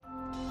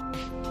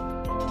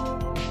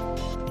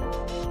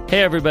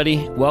Hey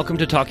everybody, welcome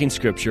to Talking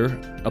Scripture,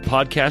 a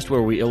podcast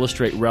where we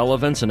illustrate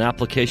relevance and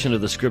application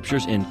of the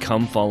Scriptures in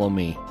Come Follow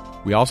Me.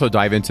 We also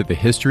dive into the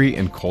history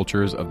and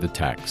cultures of the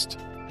text.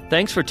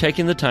 Thanks for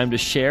taking the time to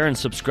share and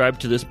subscribe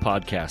to this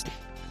podcast.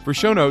 For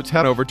show notes,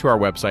 head over to our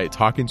website,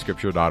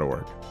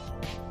 talkingscripture.org.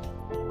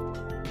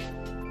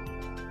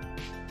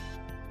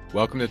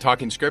 Welcome to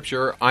Talking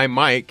Scripture. I'm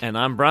Mike. And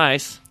I'm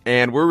Bryce.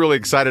 And we're really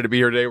excited to be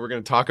here today. We're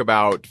going to talk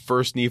about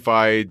 1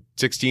 Nephi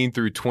 16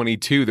 through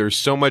 22. There's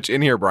so much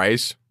in here,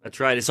 Bryce. That's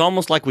right. It's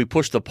almost like we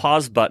pushed the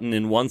pause button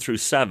in 1 through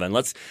 7.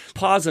 Let's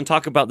pause and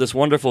talk about this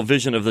wonderful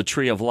vision of the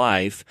tree of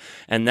life.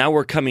 And now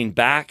we're coming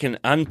back and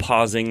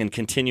unpausing and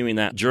continuing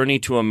that journey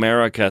to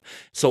America.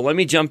 So let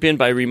me jump in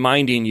by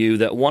reminding you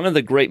that one of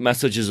the great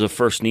messages of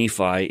 1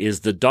 Nephi is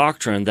the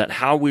doctrine that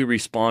how we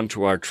respond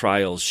to our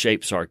trials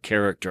shapes our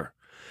character.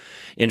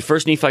 In 1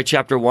 Nephi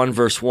chapter 1,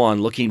 verse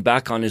 1, looking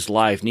back on his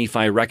life,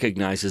 Nephi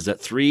recognizes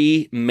that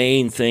three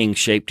main things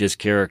shaped his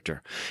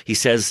character. He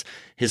says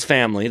his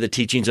family, the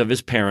teachings of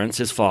his parents,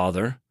 his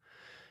father,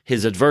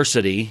 his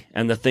adversity,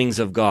 and the things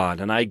of God.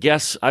 And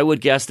I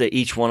would guess that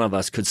each one of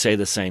us could say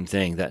the same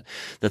thing, that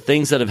the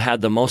things that have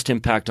had the most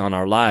impact on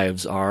our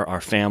lives are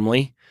our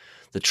family,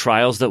 the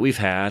trials that we've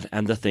had,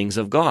 and the things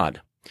of God.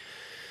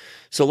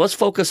 So let's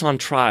focus on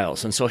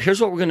trials. And so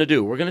here's what we're going to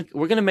do. We're going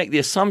to make the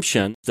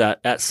assumption that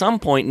at some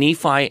point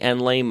Nephi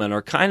and Laman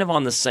are kind of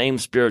on the same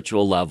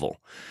spiritual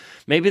level.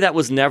 Maybe that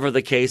was never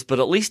the case, but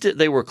at least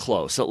they were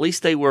close. At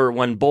least they were,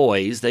 when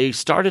boys, they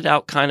started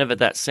out kind of at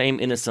that same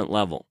innocent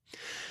level.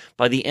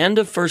 By the end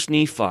of 1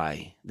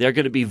 Nephi, they're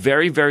going to be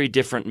very, very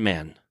different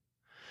men.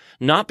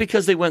 Not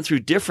because they went through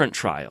different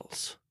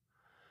trials,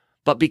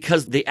 but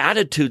because the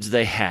attitudes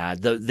they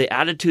had, the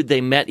attitude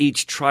they met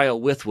each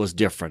trial with was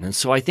different. And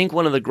so I think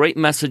one of the great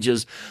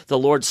messages the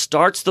Lord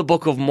starts the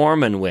Book of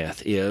Mormon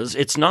with is,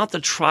 it's not the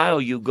trial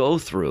you go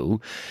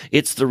through,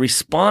 it's the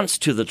response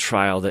to the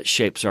trial that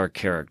shapes our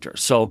character.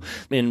 So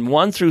in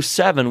 1 through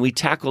 7, we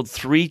tackled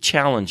 3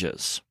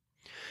 challenges: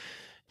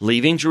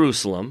 leaving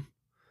Jerusalem,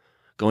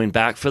 going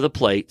back for the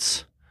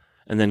plates,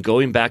 and then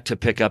going back to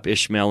pick up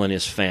Ishmael and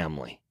his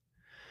family.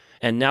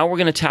 And now we're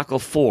going to tackle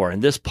 4 in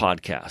this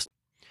podcast.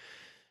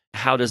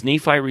 How does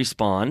Nephi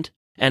respond?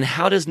 And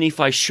how does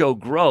Nephi show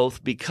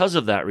growth because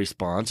of that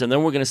response? And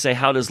then we're going to say,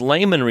 how does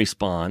Laman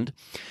respond?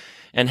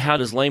 And how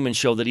does Laman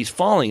show that he's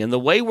falling? And the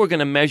way we're going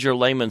to measure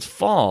Laman's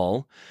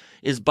fall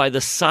is by the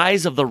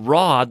size of the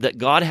rod that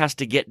God has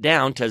to get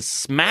down to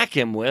smack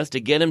him with to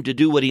get him to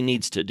do what he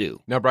needs to do.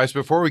 Now, Bryce,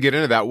 before we get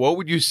into that, what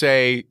would you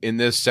say in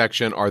this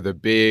section are the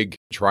big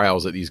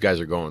trials that these guys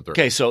are going through?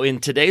 Okay, so in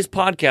today's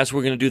podcast,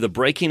 we're going to do the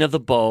breaking of the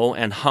bow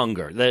and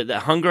hunger.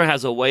 The hunger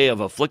has a way of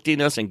afflicting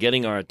us and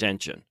getting our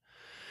attention.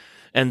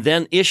 And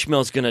then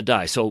Ishmael's going to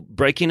die. So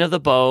breaking of the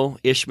bow,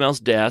 Ishmael's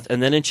death,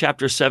 and then in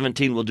chapter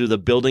 17, we'll do the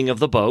building of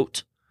the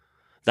boat.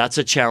 That's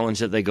a challenge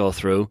that they go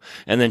through.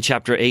 And then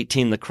chapter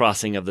 18, the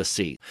crossing of the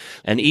sea.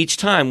 And each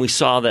time we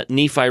saw that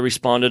Nephi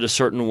responded a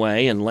certain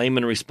way and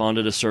Laman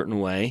responded a certain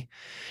way.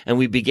 And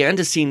we began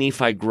to see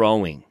Nephi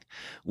growing.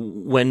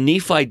 When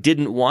Nephi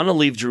didn't want to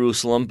leave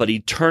Jerusalem, but he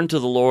turned to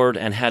the Lord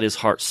and had his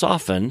heart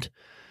softened,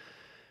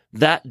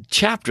 that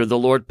chapter, the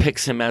Lord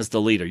picks him as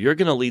the leader. You're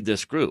going to lead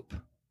this group.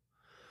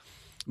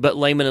 But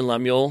Laman and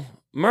Lemuel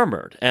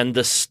murmured. And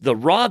the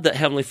rod that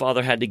Heavenly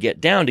Father had to get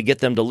down to get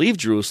them to leave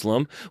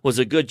Jerusalem was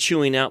a good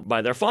chewing out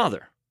by their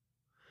father.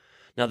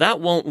 Now,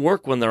 that won't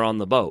work when they're on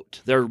the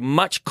boat. They're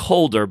much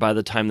colder by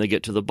the time they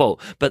get to the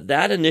boat. But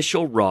that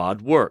initial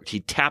rod worked.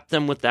 He tapped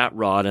them with that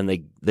rod, and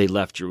they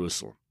left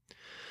Jerusalem.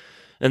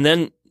 And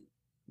then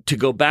to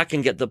go back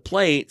and get the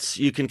plates,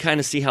 you can kind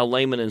of see how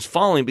Laman is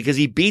falling because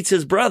he beats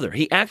his brother.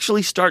 He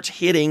actually starts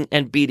hitting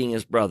and beating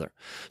his brother.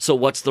 So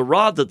what's the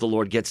rod that the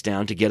Lord gets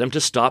down to get him to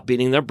stop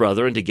beating their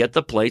brother and to get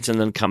the plates and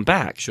then come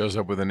back? Shows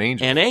up with an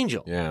angel. An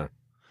angel. Yeah.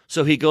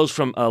 So he goes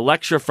from a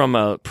lecture from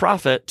a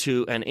prophet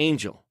to an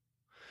angel.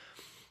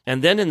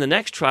 And then in the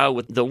next trial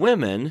with the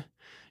women,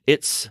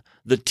 it's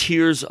the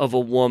tears of a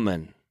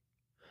woman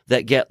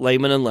that get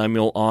Laman and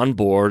Lemuel on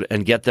board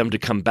and get them to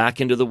come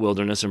back into the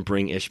wilderness and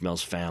bring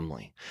Ishmael's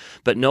family.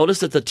 But notice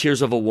that the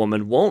tears of a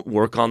woman won't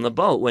work on the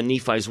boat when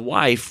Nephi's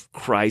wife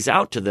cries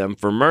out to them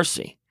for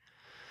mercy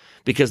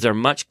because they're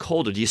much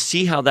colder. Do you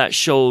see how that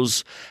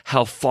shows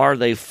how far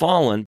they've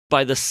fallen?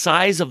 By the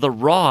size of the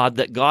rod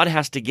that God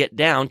has to get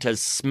down to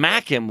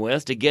smack him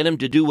with to get him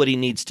to do what he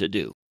needs to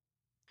do.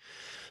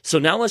 So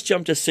now let's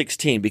jump to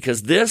 16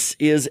 because this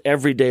is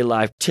everyday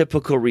life,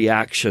 typical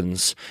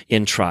reactions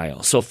in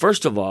trial. So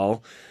first of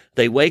all,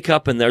 they wake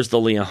up and there's the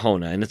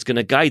Liahona, and it's going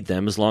to guide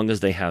them as long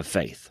as they have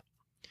faith.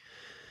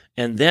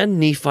 And then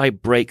Nephi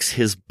breaks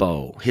his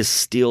bow, his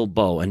steel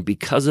bow, and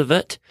because of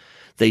it,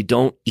 they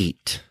don't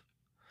eat.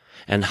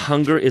 And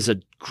hunger is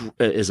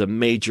a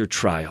major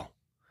trial.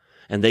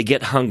 And they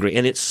get hungry,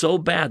 and it's so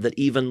bad that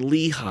even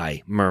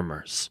Lehi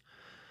murmurs.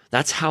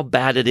 That's how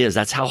bad it is.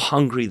 That's how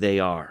hungry they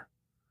are.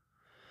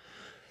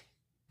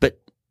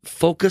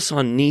 Focus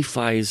on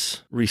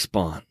Nephi's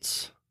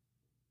response.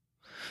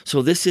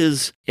 So this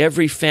is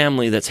every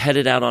family that's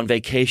headed out on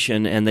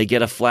vacation and they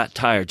get a flat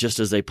tire just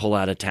as they pull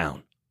out of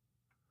town.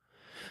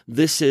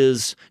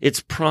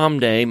 it's prom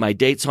day, my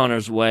date's on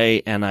its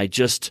way, and I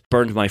just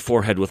burned my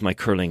forehead with my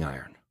curling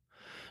iron.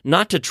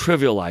 Not to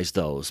trivialize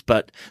those,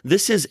 but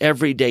this is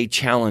everyday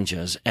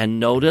challenges, and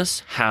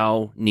notice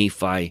how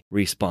Nephi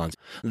responds.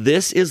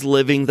 This is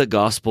living the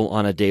gospel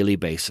on a daily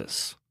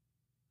basis.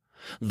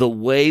 The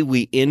way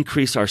we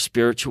increase our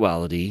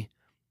spirituality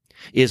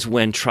is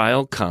when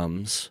trial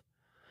comes.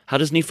 How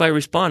does Nephi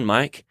respond,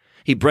 Mike?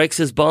 He breaks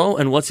his bow,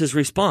 and what's his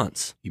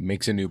response? He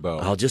makes a new bow.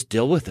 I'll just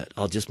deal with it.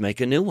 I'll just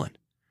make a new one.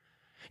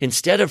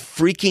 Instead of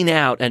freaking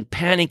out and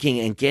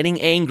panicking and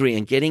getting angry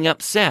and getting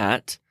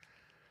upset,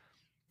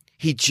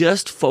 he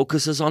just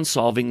focuses on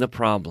solving the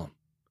problem.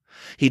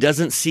 He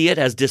doesn't see it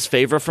as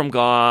disfavor from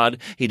God.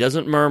 He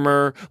doesn't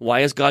murmur,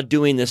 why is God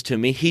doing this to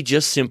me? He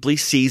just simply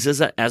sees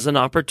it as an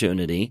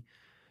opportunity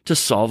to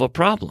solve a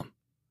problem.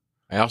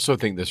 I also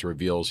think this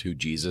reveals who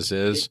Jesus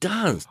is. It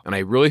does. And I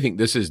really think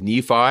this is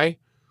Nephi,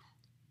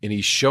 and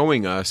he's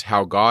showing us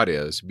how God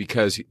is,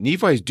 because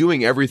Nephi's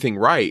doing everything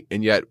right,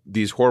 and yet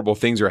these horrible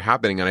things are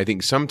happening. And I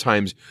think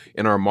sometimes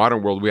in our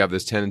modern world, we have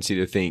this tendency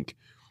to think,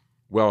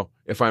 well,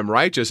 if I'm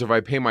righteous, if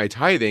I pay my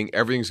tithing,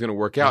 everything's going to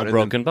work out. And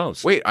broken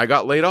bows. Wait, I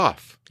got laid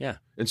off. Yeah.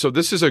 And so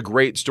this is a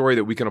great story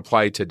that we can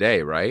apply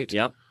today, right?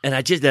 Yep. And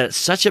that's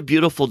such a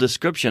beautiful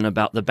description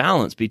about the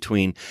balance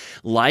between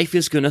life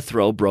is going to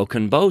throw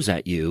broken bows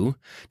at you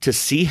to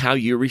see how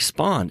you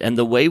respond. And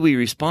the way we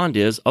respond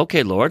is,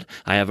 okay, Lord,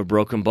 I have a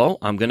broken bow.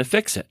 I'm going to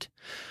fix it.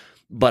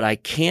 But I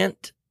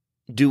can't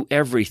do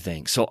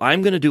everything. So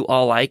I'm going to do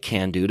all I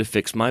can do to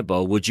fix my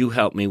bow. Would you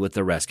help me with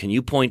the rest? Can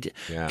you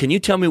Can you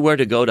tell me where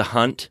to go to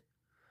hunt?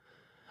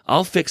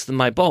 I'll fix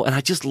my bow. And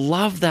I just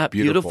love that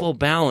beautiful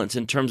balance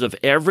in terms of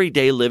every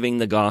day living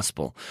the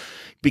gospel.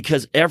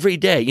 Because every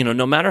day,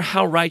 no matter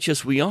how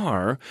righteous we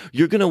are,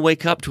 you're going to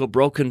wake up to a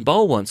broken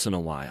bow once in a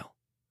while.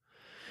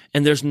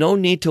 And there's no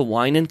need to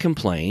whine and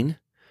complain.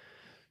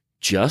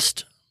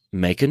 Just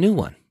make a new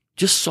one.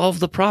 Just solve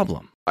the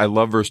problem. I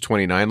love verse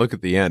 29. Look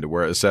at the end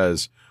where it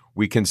says,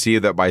 we can see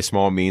that by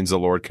small means the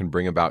Lord can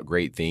bring about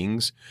great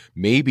things.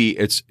 Maybe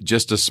it's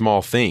just a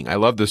small thing. I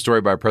love the story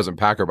by President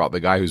Packer about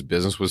the guy whose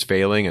business was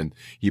failing, and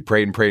he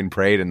prayed and prayed and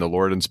prayed, and the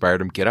Lord inspired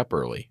him, get up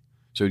early.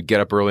 So he'd get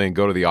up early and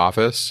go to the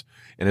office.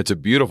 And it's a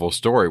beautiful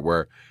story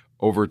where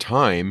over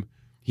time,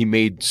 he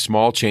made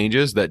small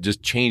changes that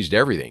just changed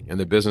everything, and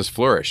the business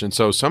flourished. And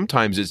so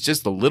sometimes it's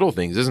just the little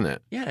things, isn't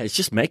it? Yeah, it's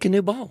just make a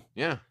new bow.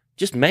 Yeah.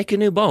 Just make a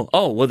new bow.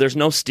 Oh, well, there's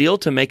no steel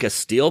to make a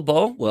steel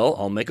bow? Well,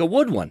 I'll make a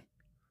wood one.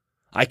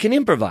 I can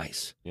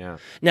improvise. Yeah.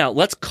 Now,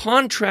 let's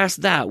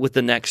contrast that with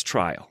the next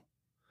trial.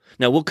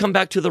 Now, we'll come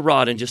back to the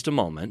rod in just a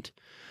moment,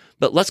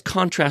 but let's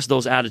contrast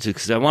those attitudes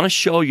because I want to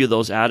show you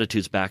those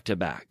attitudes back to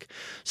back.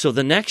 So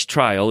the next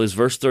trial is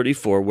verse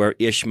 34 where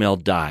Ishmael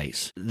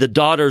dies. The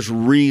daughters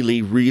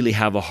really, really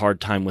have a hard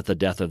time with the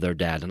death of their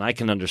dad, and I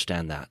can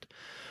understand that.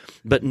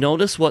 But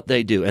notice what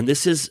they do, and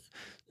this is,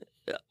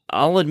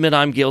 I'll admit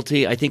I'm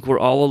guilty. I think we're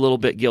all a little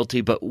bit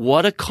guilty, but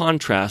what a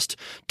contrast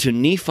to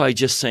Nephi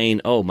just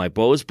saying, oh, my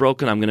bow is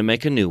broken, I'm going to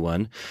make a new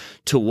one,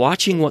 to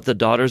watching what the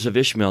daughters of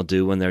Ishmael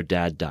do when their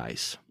dad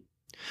dies.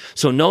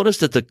 So notice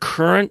that the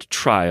current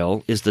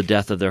trial is the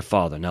death of their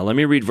father. Now let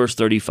me read verse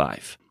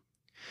 35.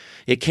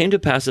 It came to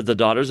pass that the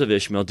daughters of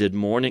Ishmael did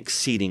mourn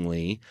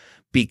exceedingly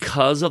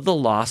because of the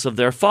loss of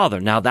their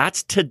father. Now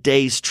that's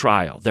today's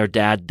trial. Their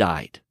dad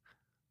died.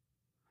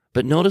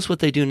 But notice what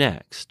they do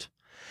next.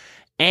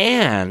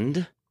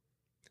 And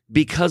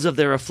because of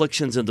their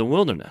afflictions in the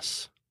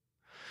wilderness.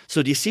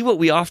 So do you see what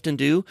we often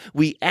do?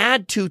 We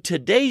add to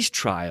today's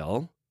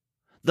trial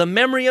the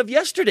memory of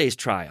yesterday's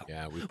trial.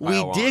 Yeah,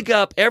 we dig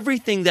up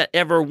everything that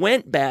ever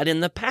went bad in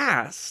the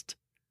past.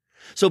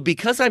 So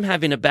because I'm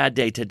having a bad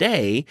day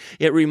today,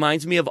 it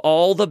reminds me of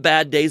all the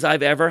bad days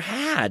I've ever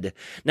had.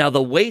 Now,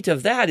 the weight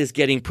of that is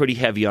getting pretty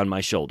heavy on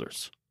my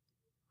shoulders.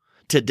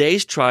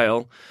 Today's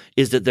trial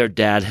is that their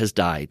dad has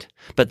died,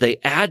 but they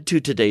add to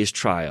today's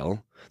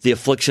trial the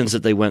afflictions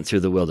that they went through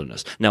the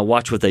wilderness. Now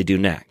watch what they do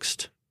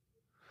next.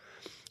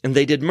 And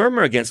they did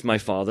murmur against my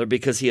father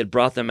because he had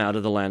brought them out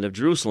of the land of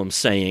Jerusalem,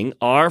 saying,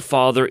 our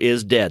father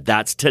is dead.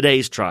 That's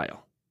today's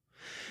trial.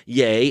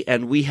 Yea,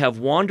 and we have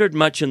wandered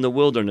much in the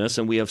wilderness,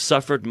 and we have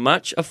suffered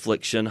much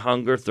affliction,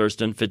 hunger,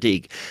 thirst, and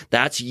fatigue.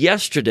 That's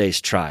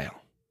yesterday's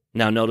trial.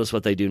 Now notice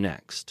what they do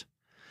next.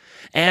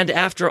 And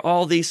after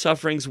all these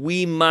sufferings,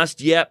 we must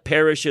yet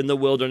perish in the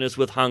wilderness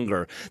with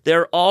hunger.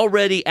 They're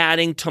already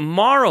adding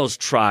tomorrow's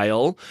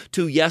trial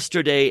to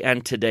yesterday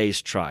and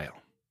today's trial.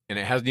 And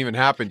it hasn't even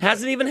happened yet.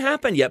 Hasn't even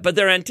happened yet, but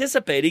they're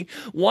anticipating,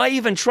 why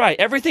even try?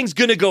 Everything's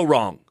going to go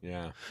wrong.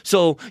 Yeah.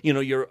 So,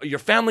 your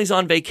family's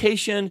on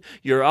vacation,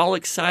 you're all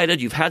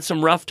excited, you've had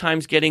some rough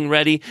times getting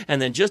ready,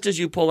 and then just as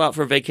you pull out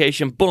for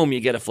vacation, boom, you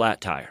get a flat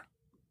tire.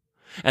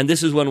 And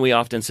this is when we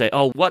often say,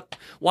 oh,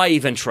 why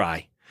even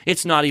try?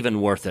 It's not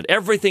even worth it.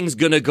 Everything's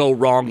going to go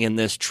wrong in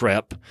this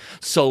trip.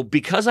 So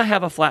because I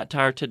have a flat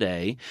tire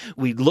today,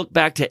 we look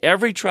back to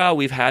every trial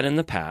we've had in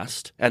the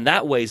past, and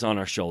that weighs on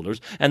our shoulders.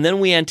 And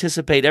then we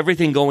anticipate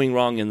everything going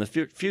wrong in the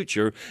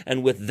future.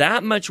 And with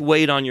that much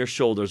weight on your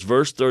shoulders,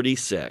 verse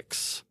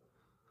 36,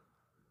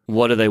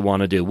 What do they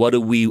want to do? What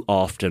do we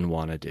often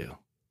want to do?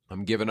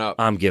 I'm giving up.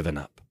 I'm giving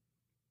up.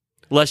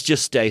 Let's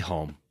just stay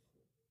home.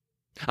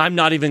 I'm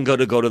not even going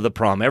to go to the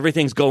prom.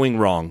 Everything's going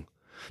wrong.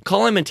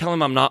 Call him and tell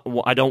him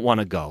I don't want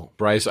to go.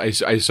 Bryce, I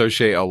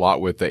associate a lot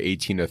with the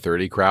 18 to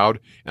 30 crowd,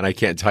 and I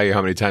can't tell you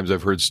how many times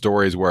I've heard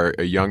stories where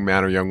a young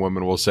man or young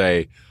woman will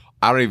say,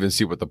 I don't even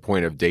see what the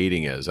point of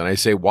dating is. And I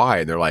say, why?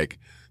 And they're like,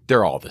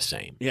 they're all the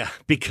same. Yeah,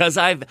 because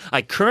I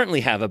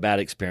currently have a bad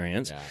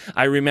experience. Yeah.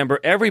 I remember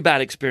every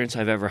bad experience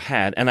I've ever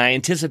had, and I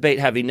anticipate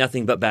having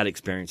nothing but bad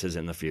experiences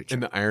in the future.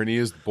 And the irony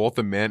is both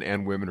the men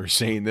and women are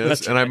saying this,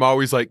 that's and right. I'm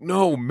always like,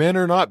 no, men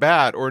are not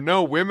bad, or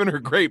no, women are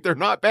great. They're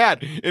not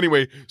bad.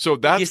 Anyway, so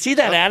that's... You see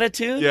that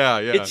attitude? Yeah.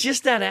 It's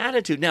just that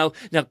attitude. Now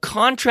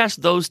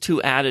contrast those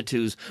two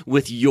attitudes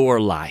with your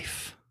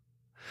life.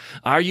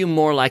 Are you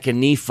more like a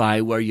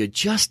Nephi where you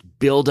just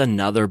build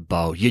another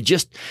boat? You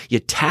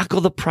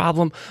tackle the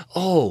problem.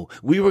 Oh,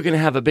 we were going to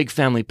have a big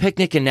family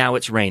picnic and now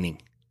it's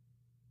raining.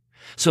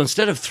 So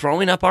instead of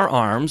throwing up our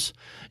arms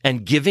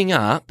and giving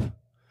up,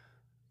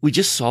 we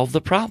just solve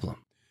the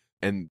problem.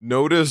 And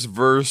notice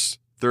verse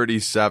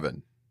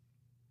 37.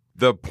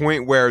 The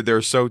point where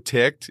they're so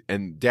ticked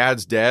and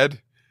dad's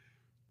dead.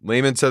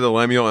 Laman said to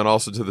Lemuel and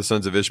also to the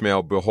sons of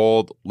Ishmael,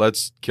 behold,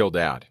 let's kill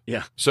dad.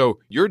 Yeah. So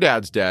your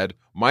dad's dead.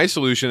 My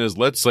solution is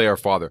let's slay our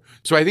father.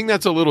 So I think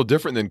that's a little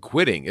different than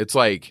quitting. It's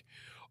like,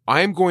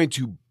 I'm going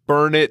to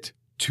burn it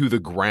to the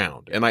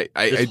ground. And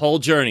this whole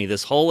journey,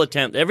 this whole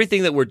attempt,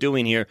 everything that we're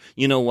doing here,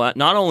 you know what?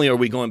 Not only are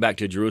we going back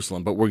to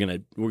Jerusalem, but we're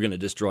gonna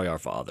destroy our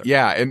father.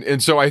 Yeah,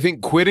 and so I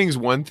think quitting's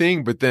one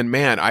thing, but then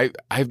man,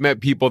 I've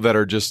met people that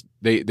are just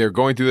they're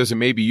going through this, and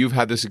maybe you've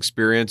had this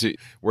experience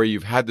where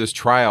you've had this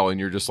trial and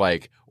you're just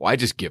like, well, I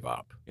just give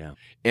up. Yeah.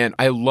 And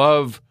I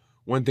love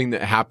one thing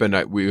that happened.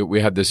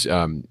 We had this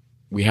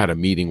we had a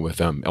meeting with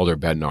Elder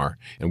Bednar,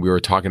 and we were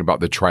talking about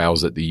the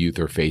trials that the youth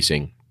are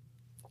facing.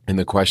 And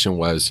the question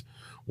was,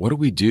 what do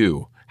we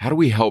do? How do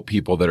we help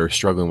people that are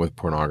struggling with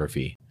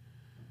pornography?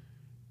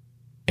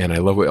 And I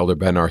love what Elder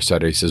Bednar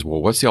said. He says,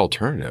 well, what's the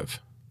alternative?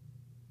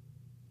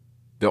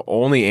 The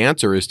only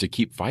answer is to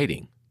keep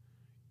fighting.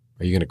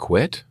 Are you going to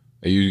quit?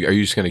 Are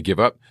you just going to give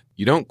up?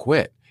 You don't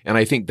quit. And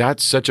I think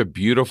that's such a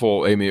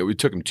beautiful, it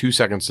took him 2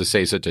 seconds to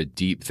say such a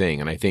deep thing.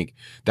 And I think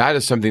that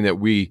is something that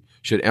we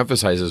should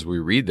emphasize as we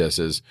read this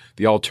is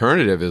the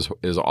alternative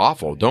is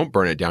awful. Don't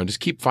burn it down. Just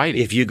keep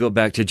fighting. If you go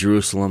back to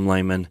Jerusalem,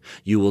 Laman,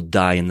 you will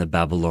die in the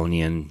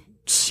Babylonian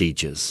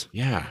sieges.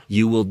 Yeah.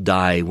 You will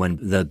die when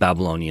the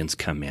Babylonians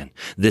come in.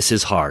 This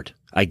is hard.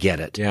 I get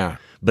it. Yeah.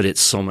 But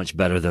it's so much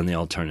better than the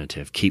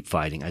alternative. Keep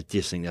fighting. I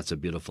just think that's a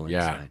beautiful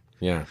insight.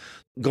 Yeah.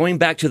 Going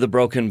back to the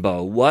broken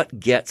bow, what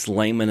gets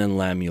Laman and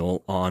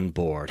Lemuel on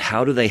board?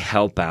 How do they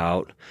help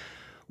out?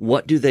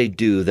 What do they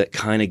do that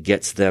kind of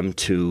gets them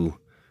to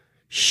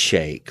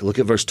shake? Look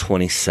at verse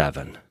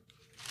 27.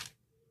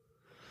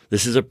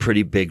 This is a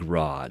pretty big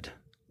rod.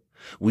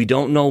 We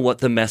don't know what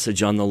the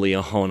message on the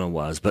Liahona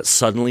was, but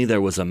suddenly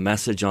there was a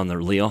message on the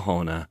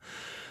Liahona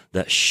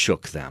that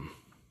shook them.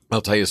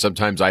 I'll tell you,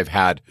 sometimes I've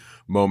had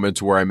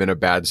moments where I'm in a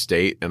bad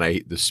state and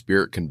the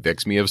Spirit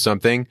convicts me of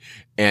something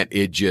and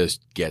it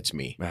just gets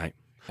me. Right.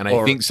 And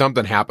I think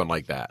something happened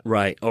like that.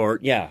 Right. Or,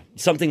 yeah,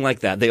 something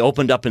like that. They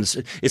opened up and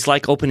it's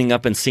like opening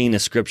up and seeing a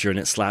scripture and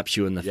it slaps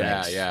you in the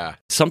face. Yeah.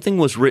 Something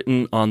was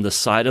written on the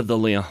side of the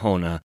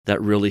Liahona that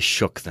really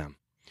shook them.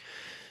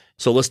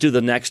 So let's do the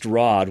next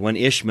rod. When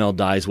Ishmael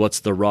dies, what's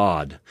the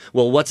rod?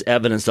 Well, what's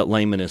evidence that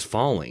Laman is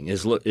falling?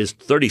 Is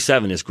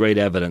 37 is great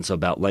evidence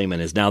about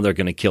Laman is now they're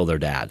going to kill their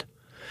dad.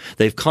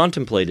 They've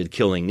contemplated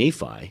killing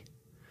Nephi.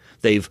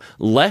 They've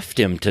left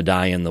him to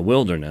die in the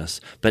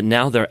wilderness, but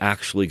now they're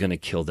actually going to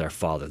kill their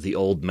father, the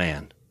old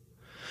man.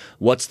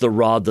 What's the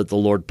rod that the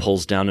Lord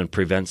pulls down and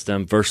prevents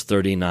them? Verse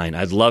 39.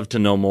 I'd love to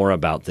know more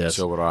about this.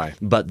 So would I.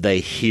 But they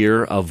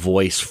hear a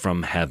voice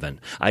from heaven.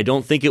 I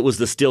don't think it was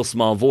the still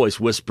small voice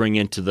whispering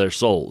into their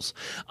souls.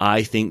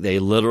 I think they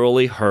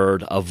literally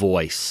heard a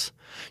voice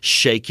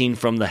shaking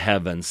from the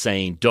heavens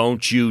saying,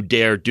 don't you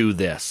dare do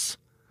this.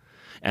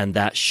 And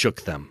that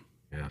shook them.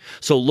 Yeah.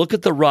 So look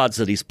at the rods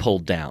that he's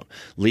pulled down.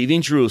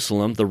 Leaving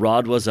Jerusalem, the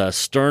rod was a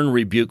stern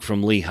rebuke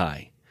from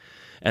Lehi.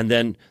 And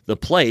then the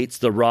plates,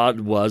 the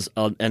rod was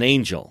an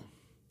angel.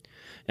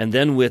 And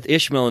then with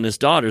Ishmael and his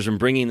daughters and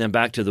bringing them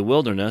back to the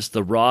wilderness,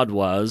 the rod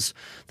was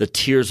the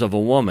tears of a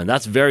woman.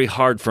 That's very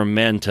hard for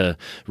men to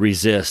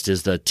resist,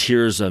 is the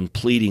tears and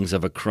pleadings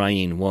of a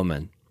crying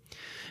woman.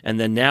 And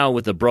then now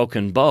with the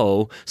broken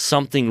bow,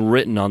 something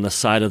written on the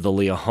side of the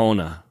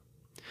Liahona.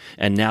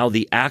 And now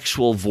the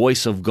actual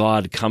voice of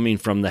God coming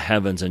from the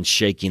heavens and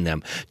shaking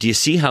them. Do you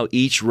see how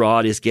each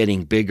rod is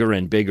getting bigger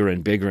and bigger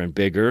and bigger and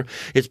bigger?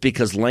 It's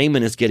because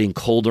Laman is getting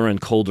colder and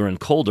colder and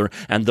colder.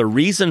 And the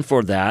reason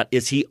for that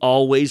is he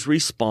always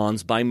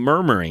responds by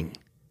murmuring.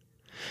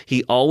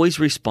 He always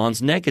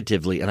responds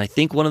negatively. And I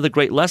think one of the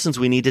great lessons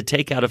we need to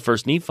take out of 1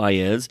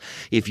 Nephi is,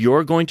 if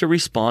you're going to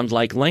respond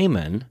like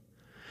Laman,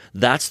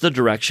 that's the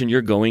direction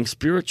you're going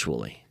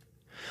spiritually.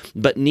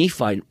 But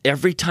Nephi,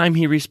 every time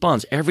he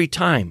responds, every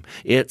time,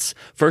 it's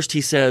first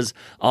he says,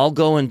 I'll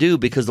go and do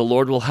because the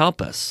Lord will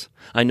help us.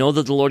 I know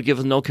that the Lord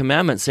giveth no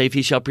commandment, save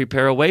he shall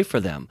prepare a way for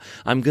them.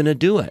 I'm going to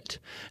do it.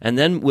 And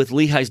then with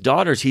Lehi's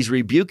daughters, he's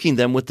rebuking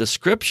them with the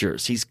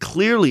scriptures. He's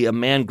clearly a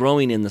man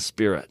growing in the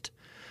Spirit.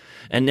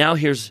 And now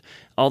here's,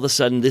 all of a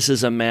sudden, this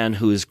is a man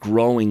who is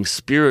growing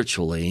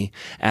spiritually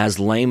as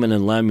Laman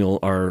and Lemuel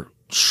are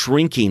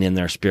shrinking in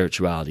their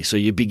spirituality. So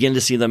you begin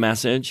to see the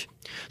message.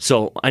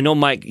 So I know,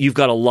 Mike, you've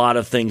got a lot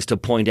of things to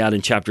point out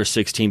in chapter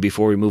 16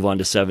 before we move on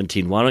to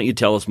 17. Why don't you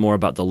tell us more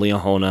about the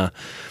Liahona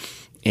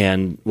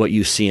and what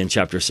you see in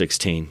chapter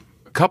 16?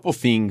 A couple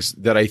things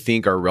that I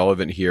think are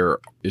relevant here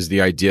is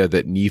the idea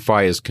that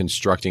Nephi is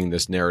constructing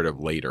this narrative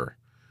later.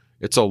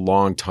 It's a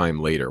long time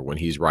later when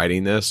he's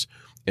writing this.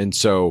 And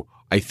so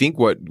I think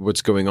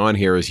what's going on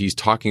here is he's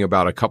talking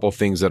about a couple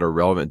things that are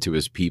relevant to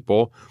his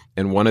people.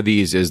 And one of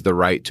these is the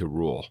right to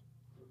rule.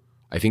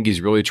 I think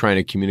he's really trying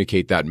to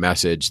communicate that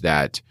message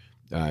that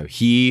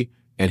he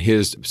and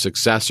his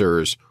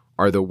successors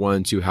are the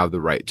ones who have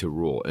the right to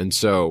rule. And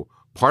so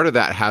part of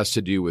that has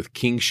to do with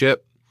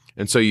kingship.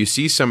 And so you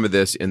see some of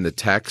this in the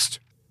text.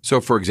 So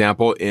for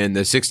example, in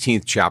the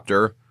 16th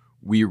chapter,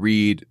 we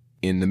read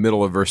in the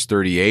middle of verse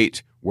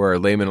 38, where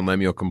Laman and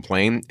Lemuel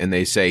complain, and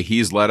they say,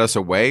 he's led us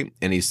away,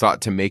 and he's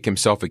thought to make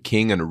himself a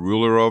king and a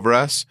ruler over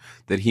us,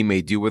 that he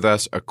may do with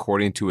us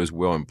according to his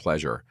will and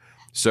pleasure.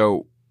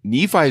 So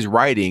Nephi's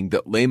writing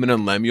that Laman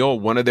and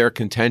Lemuel, one of their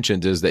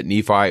contentions is that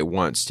Nephi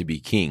wants to be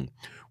king,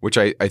 which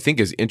I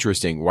think is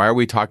interesting. Why are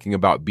we talking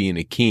about being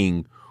a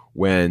king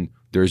when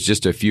there's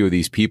just a few of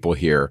these people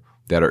here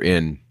that are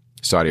in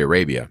Saudi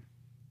Arabia?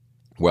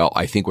 Well,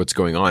 I think what's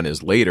going on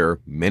is later,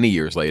 many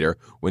years later,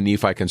 when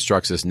Nephi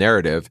constructs this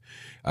narrative,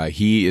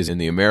 he is in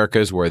the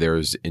Americas where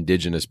there's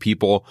indigenous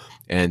people,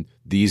 and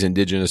these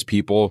indigenous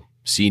people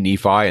see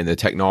Nephi and the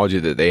technology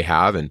that they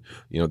have. And,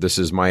 this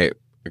is my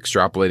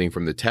extrapolating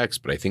from the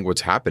text, but I think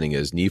what's happening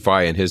is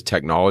Nephi and his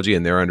technology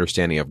and their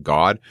understanding of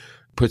God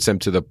puts them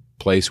to the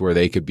place where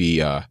they could be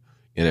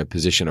in a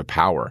position of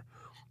power.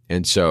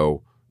 And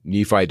so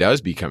Nephi does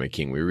become a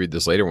king. We read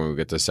this later when we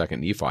get to 2nd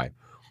Nephi.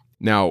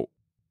 Now,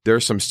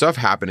 there's some stuff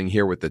happening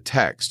here with the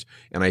text,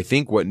 and I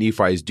think what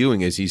Nephi is doing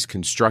is he's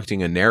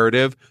constructing a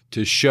narrative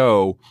to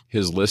show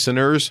his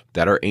listeners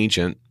that are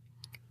ancient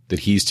that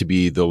he's to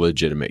be the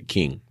legitimate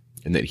king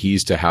and that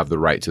he's to have the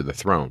right to the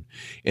throne.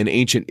 In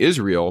ancient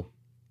Israel,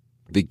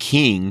 the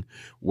king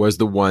was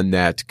the one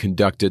that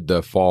conducted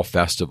the fall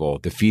festival,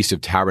 the Feast of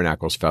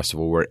Tabernacles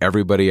festival, where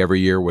everybody every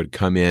year would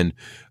come in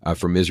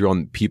from Israel,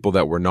 and people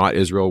that were not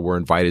Israel were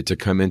invited to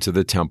come into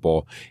the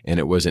temple, and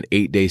it was an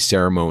 8-day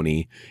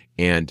ceremony,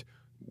 and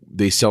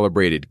they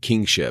celebrated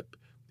kingship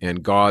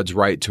and God's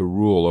right to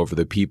rule over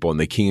the people, and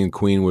the king and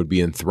queen would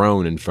be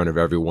enthroned in front of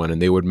everyone, and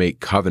they would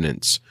make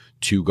covenants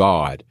to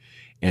God,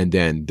 and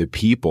then the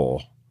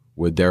people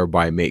would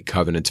thereby make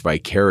covenants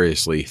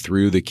vicariously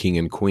through the king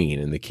and queen,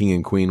 and the king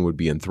and queen would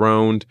be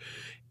enthroned,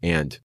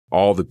 and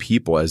all the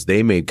people, as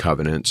they made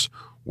covenants,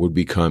 would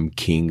become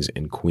kings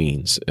and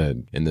queens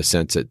in the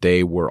sense that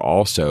they were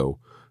also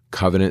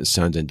covenant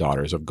sons and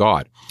daughters of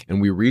God. And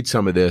we read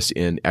some of this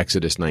in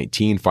Exodus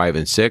 19, 5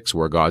 and 6,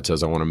 where God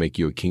says, I want to make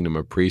you a kingdom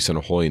of priests and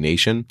a holy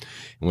nation.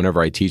 And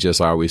whenever I teach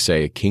this, I always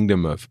say a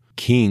kingdom of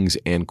kings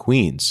and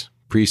queens,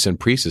 priests and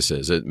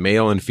priestesses,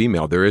 male and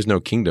female. There is no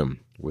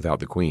kingdom without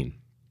the queen.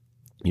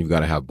 You've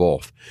got to have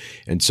both.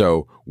 And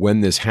so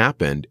when this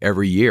happened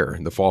every year,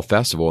 the fall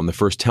festival in the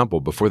first temple,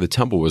 before the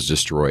temple was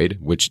destroyed,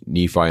 which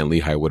Nephi and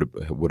Lehi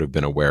would have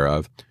been aware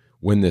of,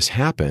 when this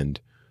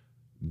happened,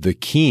 the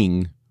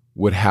king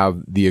would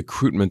have the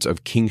accoutrements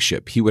of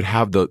kingship. He would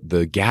have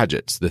the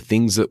gadgets, the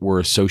things that were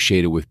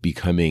associated with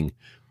becoming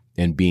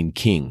and being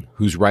king,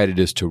 whose right it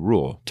is to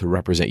rule, to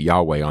represent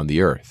Yahweh on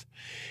the earth.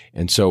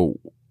 And so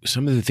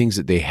some of the things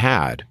that they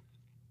had,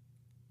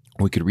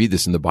 we could read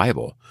this in the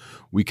Bible.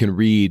 We can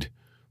read,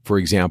 for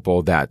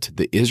example, that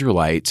the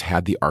Israelites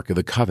had the Ark of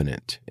the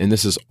Covenant, and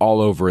this is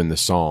all over in the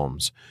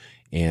Psalms.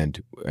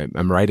 And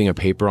I'm writing a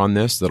paper on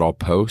this that I'll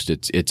post.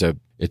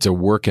 It's a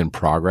work in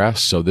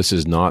progress, so this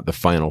is not the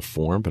final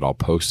form, but I'll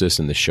post this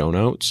in the show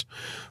notes.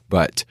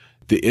 But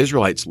the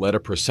Israelites led a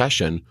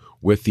procession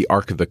with the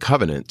Ark of the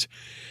Covenant,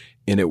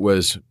 and it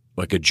was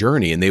like a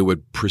journey, and they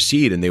would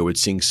proceed and they would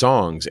sing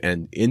songs.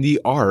 And in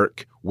the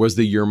Ark was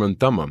the Urim and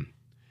Thummim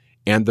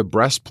and the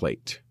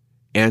breastplate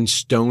and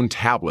stone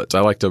tablets.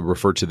 I like to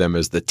refer to them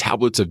as the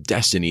tablets of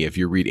destiny. If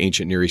you read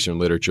ancient Near Eastern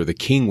literature, the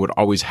king would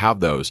always have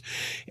those.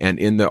 And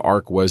in the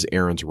Ark was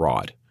Aaron's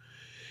rod.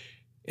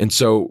 And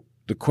so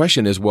the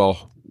question is,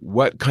 well,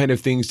 what kind of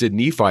things did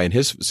Nephi and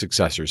his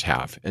successors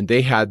have? And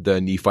they had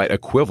the Nephite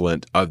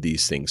equivalent of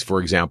these things.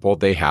 For example,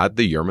 they had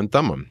the Urim and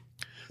Thummim.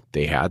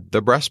 They had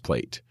the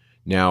breastplate.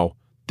 Now,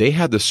 they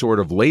had the sword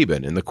of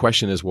Laban. And the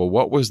question is, well,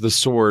 what was the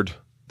sword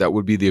that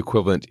would be the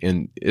equivalent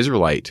in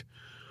Israelite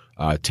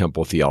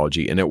temple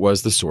theology? And it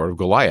was the sword of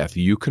Goliath.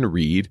 You can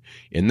read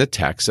in the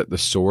text that the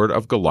sword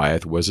of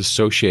Goliath was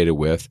associated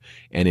with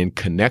and in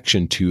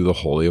connection to the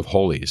Holy of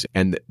Holies.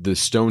 And the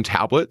stone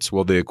tablets,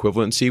 well, the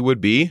equivalency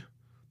would be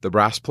the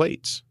brass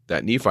plates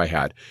that Nephi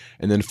had.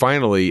 And then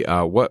finally,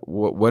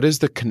 what is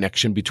the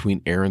connection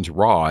between Aaron's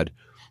rod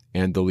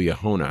and the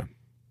Liahona?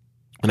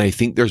 And I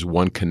think there's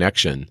one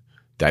connection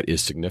that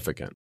is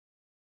significant.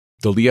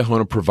 The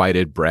Liahona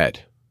provided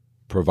bread,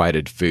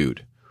 provided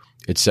food.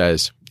 It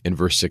says in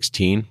verse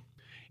 16,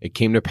 "It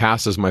came to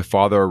pass as my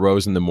father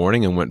arose in the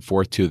morning and went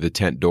forth to the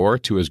tent door,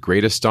 to his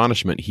great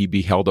astonishment he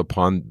beheld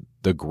upon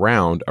the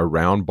ground a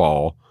round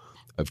ball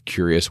of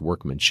curious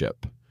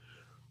workmanship."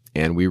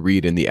 And we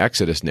read in the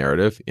Exodus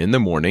narrative, "In the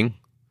morning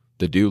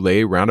the dew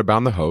lay round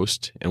about the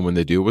host, and when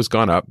the dew was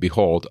gone up,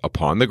 behold,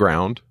 upon the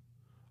ground,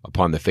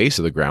 upon the face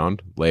of the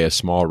ground, lay a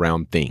small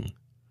round thing.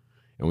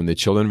 And when the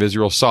children of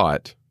Israel saw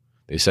it,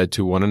 they said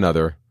to one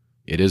another,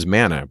 It is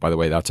manna." By the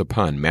way, that's a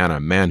pun. Manna,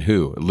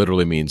 manhu. It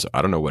literally means,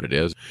 I don't know what it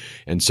is.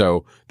 And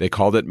so they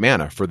called it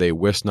manna, for they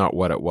wist not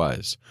what it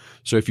was.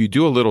 So if you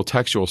do a little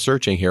textual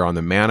searching here on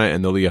the manna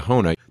and the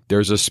Liahona,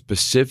 there's a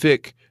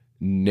specific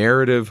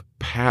narrative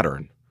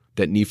pattern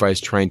that Nephi is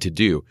trying to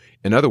do.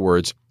 In other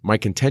words, my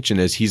contention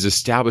is he's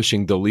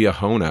establishing the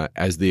Liahona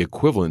as the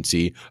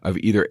equivalency of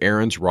either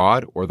Aaron's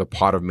rod or the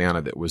pot of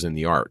manna that was in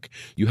the ark.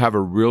 You have a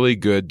really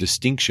good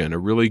distinction, a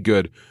really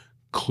good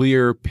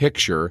clear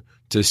picture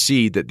to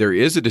see that there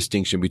is a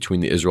distinction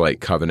between the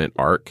Israelite covenant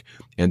ark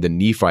and the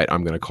Nephite,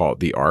 I'm going to call it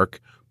the ark,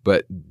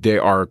 but they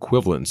are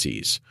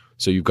equivalencies.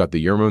 So you've got the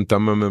Urim and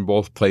Thummim in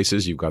both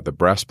places, you've got the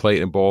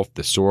breastplate in both,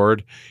 the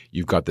sword,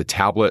 you've got the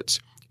tablets,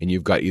 and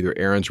you've got either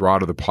Aaron's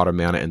rod or the pot of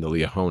manna and the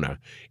Liahona.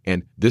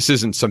 And this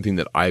isn't something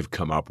that I've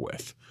come up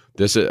with.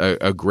 This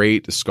a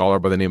great scholar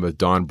by the name of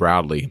Don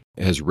Bradley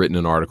has written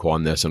an article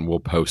on this, and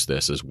we'll post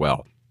this as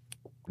well.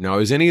 Now,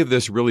 is any of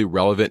this really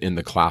relevant in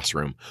the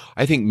classroom?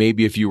 I think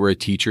maybe if you were a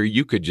teacher,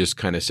 you could just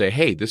kind of say,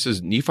 hey, this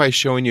is Nephi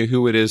showing you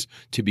who it is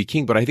to be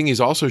king. But I think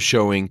he's also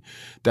showing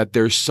that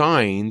there's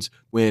signs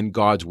when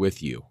God's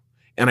with you.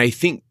 And I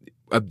think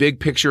a big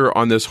picture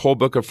on this whole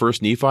book of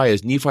First Nephi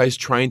is Nephi's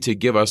trying to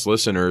give us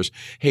listeners,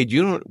 hey, do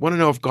you want to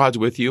know if God's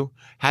with you?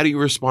 How do you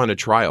respond to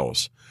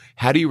trials?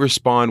 How do you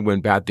respond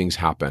when bad things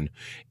happen?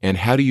 And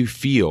how do you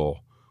feel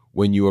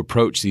when you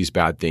approach these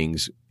bad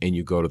things and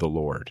you go to the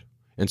Lord?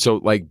 And so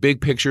like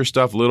big picture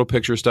stuff, little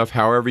picture stuff,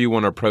 however you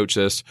want to approach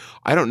this.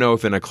 I don't know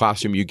if in a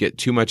classroom you get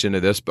too much into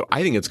this, but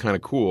I think it's kind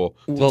of cool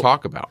to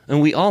talk about.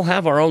 And we all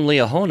have our own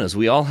Liahonas.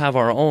 We all have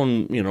our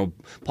own,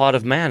 pot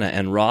of manna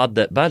and rod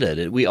that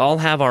budded. We all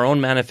have our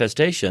own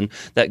manifestation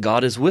that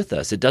God is with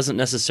us. It doesn't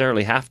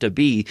necessarily have to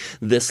be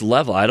this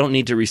level. I don't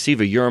need to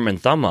receive a Urim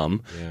and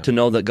Thummim to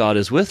know that God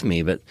is with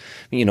me. But,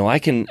 I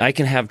can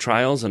have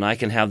trials and I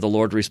can have the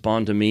Lord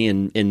respond to me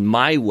in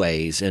my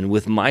ways and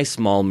with my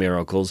small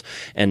miracles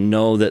and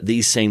know that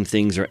these same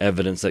things are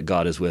evidence that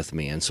God is with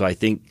me. And so I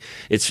think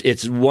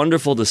it's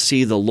wonderful to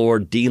see the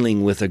Lord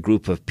dealing with a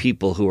group of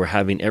people who are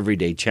having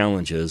everyday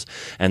challenges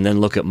and then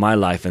look at my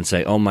life and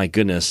say, oh my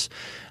goodness,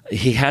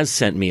 he has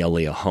sent me a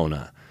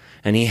Liahona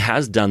and he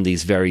has done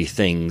these very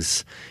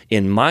things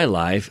in my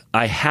life.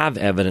 I have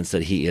evidence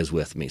that he is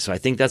with me. So I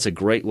think that's a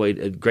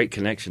great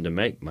connection to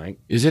make, Mike.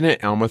 Isn't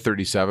it Alma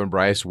 37,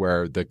 Bryce,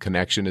 where the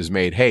connection is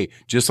made? Hey,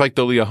 just like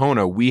the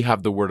Liahona, we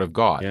have the word of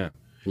God. Yeah.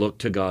 Look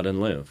to God and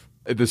live.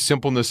 The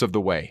simpleness of the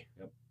way.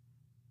 Yep.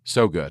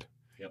 So good.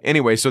 Yep.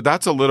 Anyway, so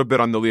that's a little bit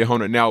on the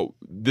Liahona. Now,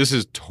 this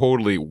is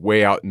totally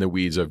way out in the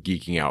weeds of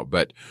geeking out,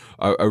 but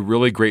a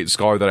really great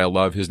scholar that I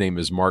love, his name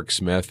is Mark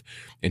Smith,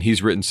 and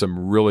he's written some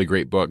really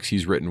great books.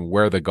 He's written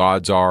Where the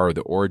Gods Are, or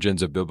The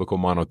Origins of Biblical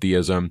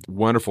Monotheism.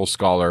 Wonderful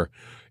scholar.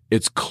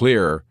 It's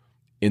clear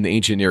in the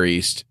ancient Near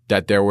East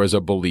that there was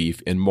a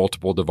belief in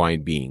multiple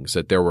divine beings,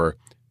 that there were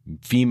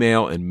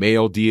female and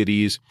male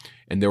deities,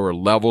 and there were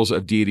levels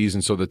of deities.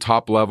 And so the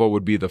top level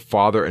would be the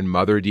father and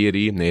mother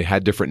deity, and they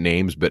had different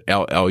names, but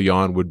El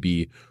Elyon would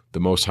be the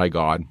Most High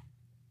God.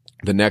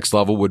 The next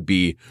level would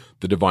be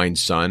the divine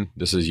son.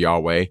 This is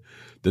Yahweh.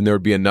 Then there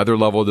would be another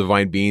level of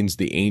divine beings,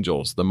 the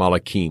angels, the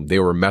Malachim. They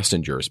were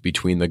messengers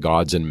between the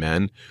gods and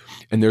men.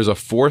 And there's a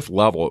fourth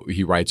level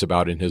he writes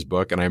about in his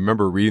book. And I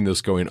remember reading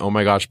this going, oh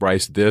my gosh,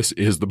 Bryce, this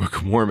is the Book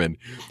of Mormon.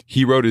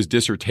 He wrote his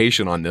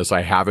dissertation on this.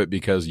 I have it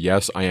because,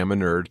 yes, I am a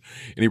nerd.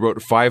 And he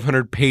wrote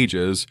 500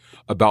 pages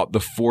about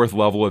the fourth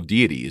level of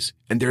deities.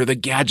 And they're the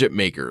gadget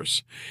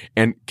makers.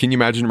 And can you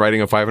imagine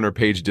writing a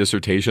 500-page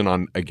dissertation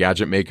on a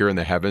gadget maker in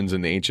the heavens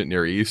in the ancient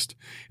Near East?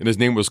 And his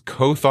name was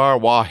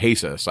Kothar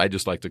Wa-Hasis. I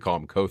just like to call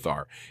him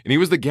Kothar. And he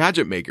was the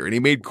gadget maker, and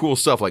he made cool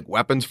stuff like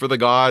weapons for the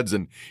gods.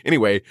 And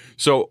anyway,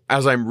 so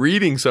as I'm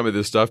reading some of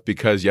this stuff,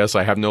 because yes,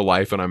 I have no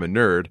life and I'm a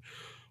nerd,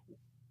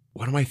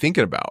 what am I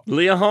thinking about?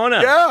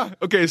 Liahona. Yeah.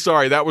 Okay,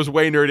 sorry. That was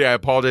way nerdy. I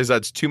apologize.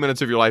 That's 2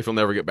 minutes of your life you'll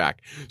never get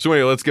back. So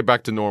anyway, let's get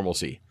back to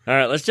normalcy. All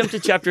right, let's jump to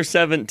chapter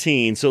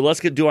 17. So let's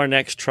do our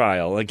next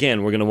trial.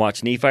 Again, we're going to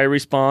watch Nephi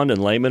respond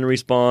and Laman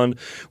respond.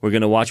 We're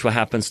going to watch what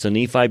happens to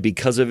Nephi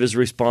because of his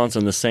response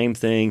and the same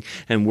thing.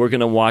 And we're going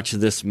to watch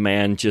this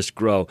man just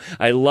grow.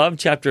 I love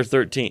chapter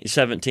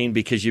 17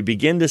 because you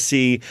begin to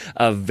see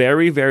a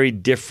very, very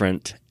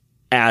different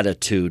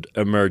attitude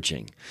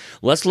emerging.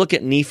 Let's look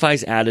at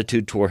Nephi's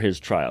attitude toward his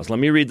trials. Let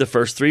me read the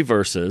first 3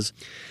 verses.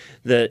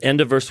 The end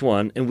of verse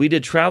 1, and we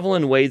did travel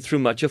and wade through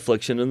much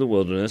affliction in the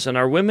wilderness, and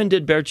our women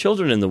did bear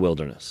children in the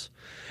wilderness.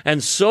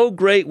 And so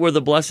great were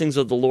the blessings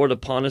of the Lord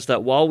upon us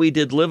that while we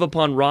did live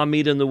upon raw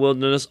meat in the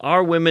wilderness,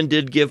 our women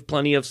did give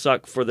plenty of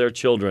suck for their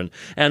children,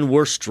 and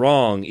were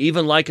strong,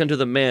 even like unto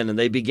the men, and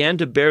they began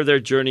to bear their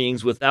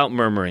journeyings without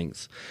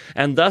murmurings.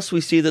 And thus we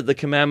see that the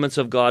commandments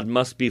of God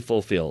must be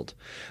fulfilled.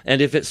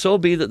 And if it so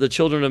be that the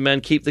children of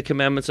men keep the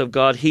commandments of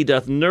God, he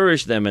doth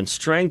nourish them and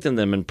strengthen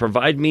them, and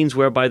provide means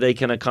whereby they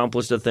can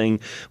accomplish the thing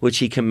which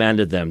he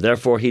commanded them.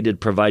 Therefore he did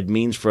provide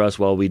means for us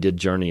while we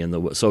did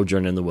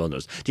sojourn in the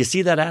wilderness. Do you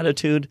see that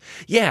attitude?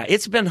 Yeah,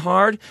 it's been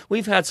hard.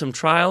 We've had some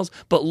trials,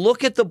 but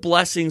look at the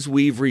blessings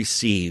we've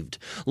received.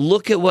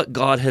 Look at what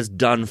God has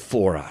done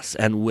for us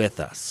and with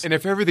us. And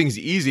if everything's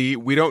easy,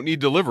 we don't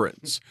need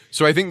deliverance.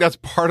 So I think that's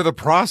part of the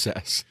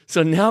process.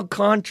 So now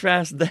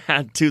contrast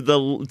that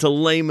to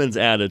Laman's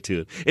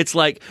attitude. It's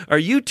like, are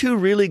you two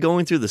really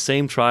going through the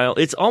same trial?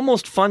 It's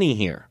almost funny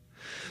here.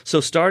 So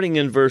starting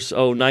in verse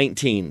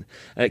 19,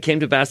 it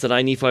came to pass that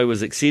I, Nephi,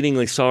 was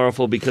exceedingly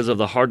sorrowful because of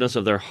the hardness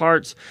of their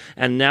hearts.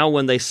 And now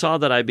when they saw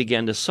that I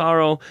began to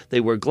sorrow, they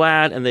were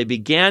glad, and they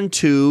began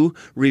to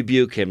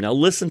rebuke him. Now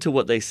listen to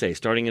what they say,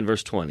 starting in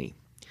verse 20.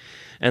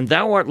 And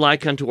thou art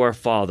like unto our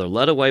father,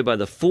 led away by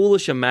the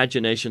foolish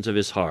imaginations of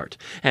his heart.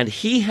 And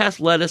he hath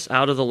led us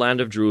out of the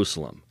land of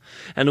Jerusalem.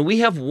 And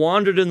we have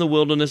wandered in the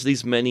wilderness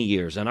these many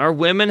years, and our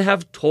women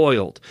have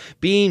toiled,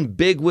 being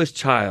big with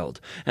child,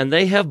 and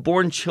they have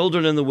borne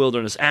children in the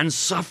wilderness, and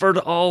suffered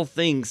all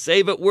things,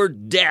 save it were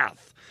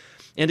death.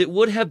 And it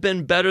would have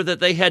been better that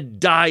they had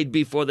died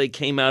before they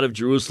came out of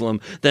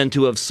Jerusalem than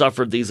to have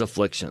suffered these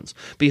afflictions.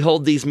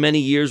 Behold, these many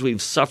years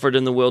we've suffered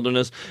in the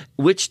wilderness,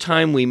 which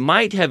time we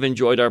might have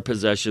enjoyed our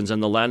possessions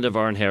and the land of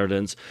our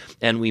inheritance,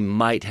 and we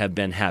might have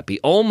been happy.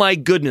 Oh my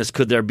goodness,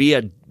 could there be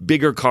a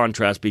bigger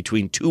contrast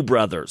between two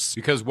brothers?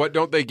 Because what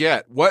don't they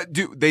get? What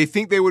do they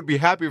think they would be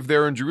happy if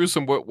they're in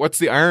Jerusalem? What's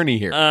the irony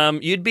here?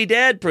 You'd be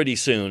dead pretty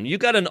soon. You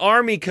got an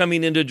army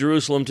coming into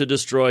Jerusalem to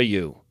destroy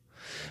you.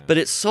 But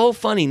it's so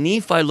funny.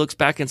 Nephi looks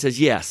back and says,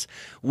 yes,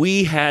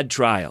 we had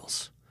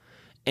trials,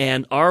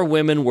 and our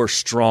women were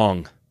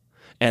strong,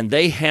 and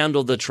they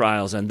handled the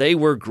trials, and they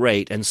were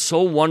great, and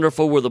so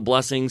wonderful were the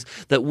blessings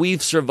that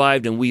we've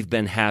survived and we've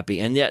been happy.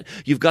 And yet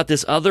you've got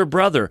this other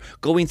brother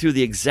going through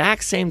the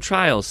exact same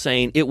trials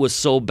saying it was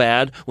so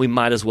bad we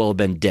might as well have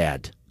been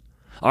dead.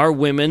 Our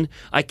women,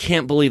 I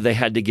can't believe they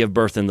had to give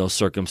birth in those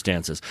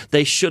circumstances.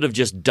 They should have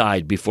just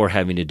died before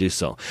having to do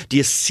so. Do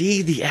you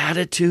see the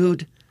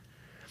attitude?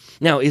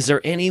 Now, is there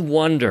any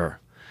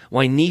wonder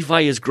why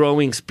Nephi is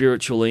growing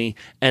spiritually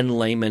and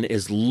Laman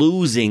is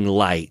losing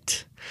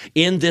light?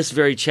 In this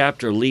very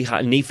chapter,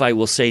 Nephi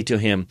will say to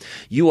him,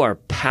 you are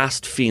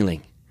past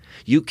feeling.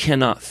 You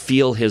cannot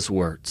feel his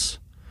words.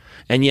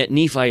 And yet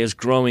Nephi is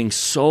growing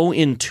so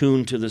in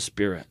tune to the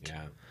Spirit.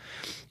 Yeah.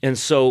 And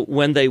so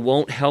when they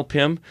won't help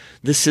him,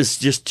 this is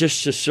just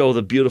to show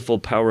the beautiful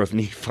power of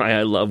Nephi.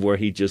 I love where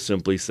he just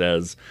simply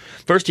says,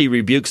 first he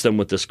rebukes them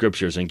with the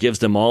scriptures and gives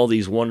them all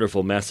these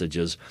wonderful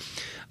messages.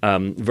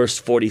 Verse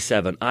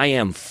 47, I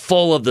am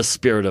full of the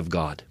Spirit of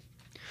God.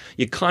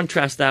 You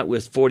contrast that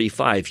with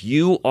 45,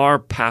 you are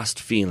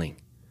past feeling.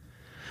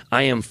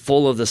 I am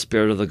full of the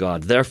Spirit of the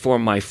God. Therefore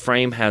my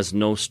frame has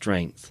no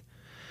strength.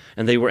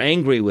 And they were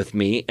angry with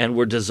me and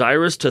were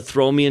desirous to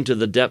throw me into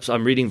the depths.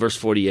 I'm reading verse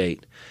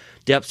 48.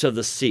 Depths of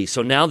the sea.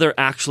 So now they're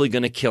actually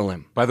going to kill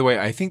him. By the way,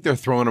 I think they're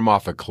throwing him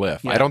off a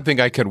cliff. Yeah. I don't think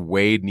I could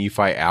wade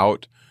Nephi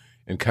out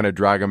and kind of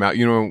drag him out.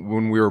 You know,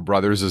 when we were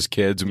brothers as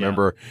kids,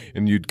 remember,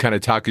 and you'd kind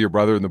of tackle your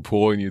brother in the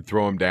pool and you'd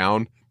throw him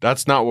down?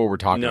 That's not what we're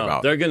talking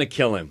about. No, they're going to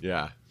kill him.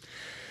 Yeah.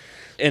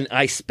 And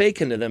I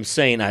spake unto them,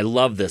 saying, I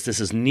love this. This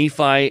is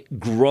Nephi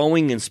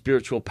growing in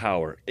spiritual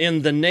power.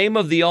 In the name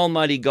of the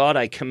Almighty God,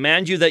 I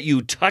command you that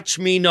you touch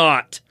me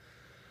not.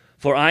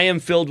 For I am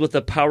filled with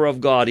the power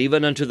of God,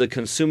 even unto the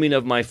consuming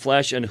of my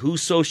flesh, and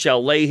whoso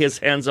shall lay his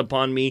hands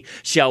upon me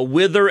shall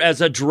wither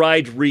as a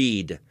dried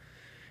reed,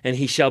 and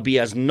he shall be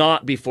as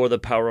naught before the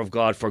power of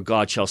God, for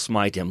God shall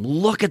smite him.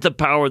 Look at the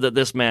power that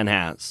this man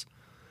has.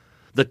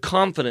 The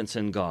confidence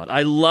in God.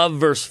 I love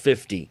verse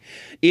 50.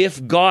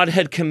 If God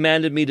had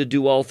commanded me to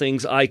do all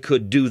things, I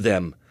could do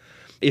them.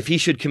 If he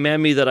should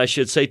command me that I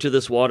should say to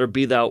this water,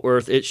 be thou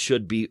earth, it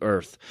should be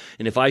earth.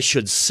 And if I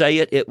should say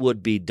it, it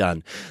would be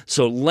done.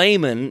 So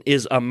Laman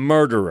is a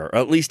murderer,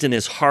 at least in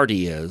his heart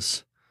he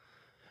is.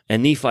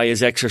 And Nephi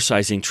is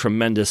exercising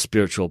tremendous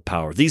spiritual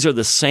power. These are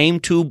the same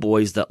two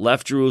boys that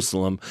left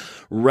Jerusalem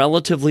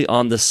relatively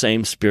on the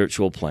same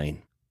spiritual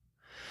plane.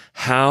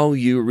 How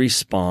you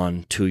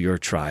respond to your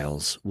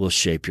trials will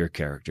shape your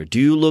character.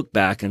 Do you look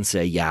back and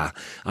say, yeah,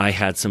 I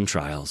had some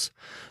trials,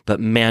 but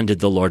man, did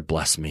the Lord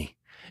bless me.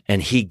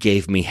 And he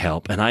gave me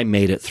help, and I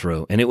made it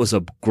through, and it was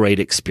a great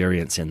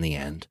experience in the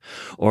end?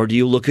 Or do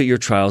you look at your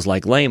trials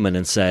like Laman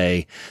and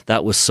say,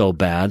 that was so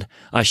bad,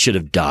 I should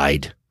have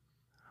died.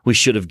 We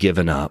should have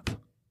given up.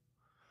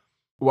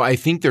 Well, I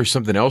think there's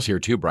something else here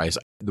too, Bryce,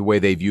 the way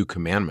they view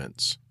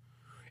commandments.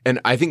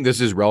 And I think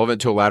this is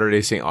relevant to a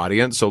Latter-day Saint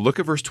audience. So look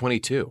at verse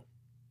 22.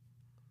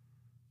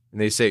 And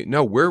they say,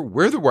 no,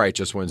 we're the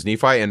righteous ones,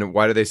 Nephi. And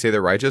why do they say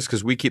they're righteous?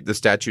 Because we keep the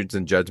statutes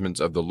and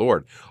judgments of the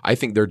Lord. I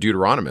think they're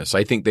Deuteronomists.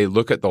 I think they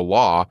look at the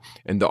law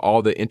and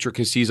all the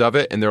intricacies of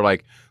it, and they're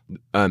like,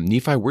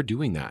 Nephi, we're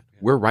doing that.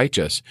 We're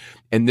righteous.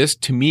 And this,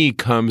 to me,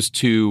 comes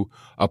to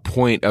a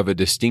point of a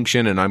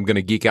distinction, and I'm going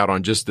to geek out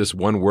on just this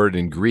one word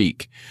in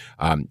Greek,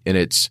 and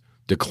it's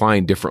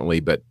declined differently,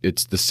 but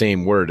it's the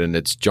same word, and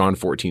it's John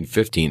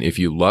 14:15. If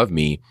you love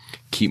me,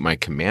 keep my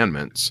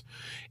commandments.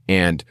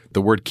 And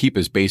the word keep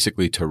is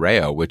basically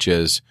tereo, which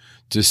is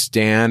to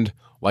stand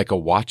like a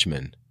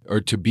watchman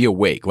or to be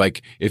awake.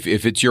 Like if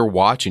it's your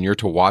watch and you're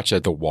to watch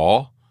at the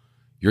wall,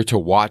 you're to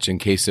watch in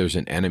case there's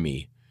an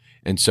enemy.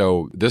 And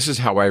so this is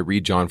how I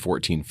read John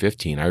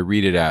 14:15. I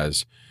read it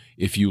as,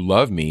 if you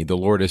love me, the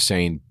Lord is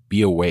saying,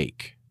 be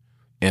awake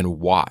and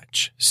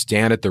watch,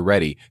 stand at the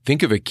ready.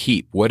 Think of a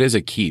keep. What is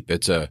a keep?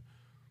 It's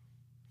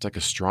like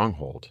a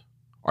stronghold.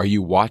 Are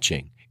you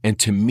watching? And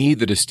to me,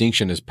 the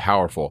distinction is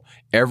powerful.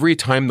 Every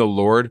time the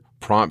Lord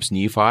prompts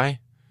Nephi's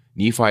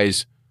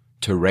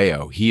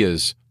tereo. He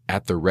is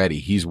at the ready.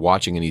 He's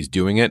watching and he's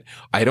doing it.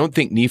 I don't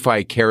think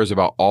Nephi cares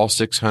about all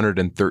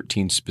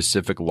 613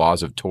 specific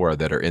laws of Torah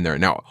that are in there.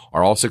 Now,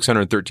 are all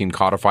 613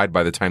 codified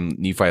by the time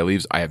Nephi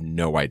leaves? I have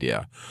no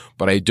idea.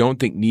 But I don't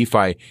think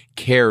Nephi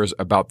cares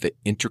about the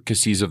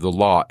intricacies of the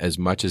law as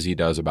much as he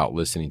does about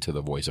listening to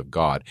the voice of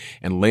God.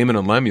 And Laman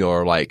and Lemuel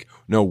are like,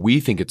 no, we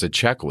think it's a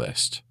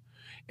checklist.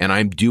 And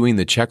I'm doing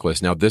the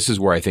checklist. Now, this is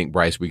where I think,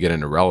 Bryce, we get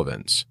into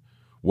relevance.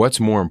 What's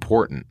more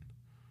important?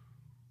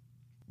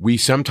 We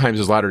sometimes,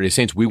 as Latter-day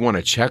Saints, we want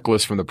a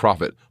checklist from the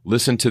prophet.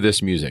 Listen to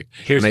this music.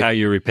 Here's how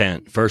you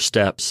repent. First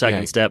step,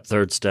 second step,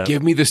 third step.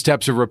 Give me the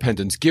steps of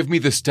repentance. Give me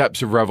the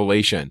steps of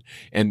revelation.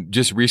 And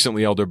just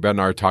recently, Elder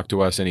Bednar talked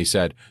to us and he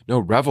said, no,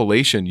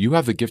 revelation, you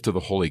have the gift of the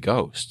Holy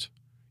Ghost.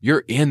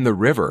 You're in the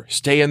river.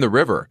 Stay in the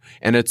river.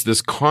 And it's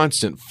this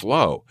constant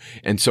flow.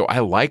 And so I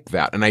like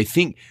that. And I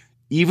think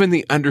even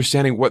the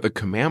understanding what the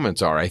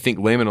commandments are, I think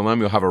Laman and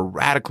Lemuel have a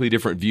radically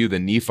different view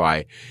than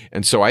Nephi.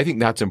 And so I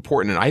think that's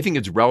important. And I think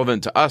it's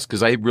relevant to us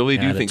because I really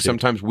do think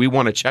sometimes we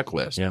want a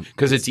checklist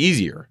because it's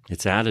easier.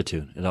 It's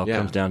attitude. It all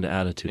comes down to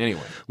attitude.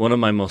 Anyway. One of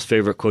my most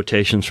favorite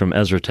quotations from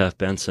Ezra Taft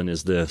Benson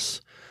is this: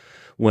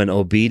 when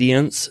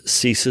obedience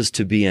ceases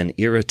to be an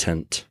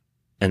irritant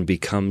and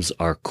becomes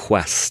our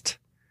quest,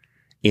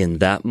 in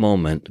that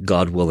moment,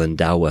 God will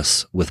endow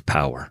us with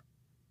power.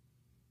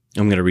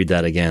 I'm going to read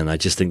that again. I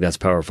just think that's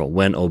powerful.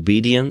 When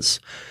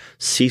obedience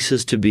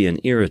ceases to be an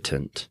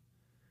irritant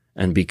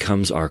and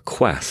becomes our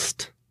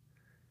quest,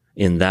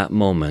 in that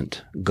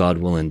moment, God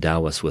will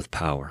endow us with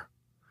power.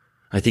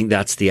 I think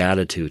that's the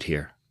attitude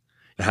here.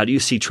 How do you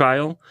see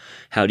trial?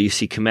 How do you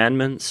see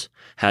commandments?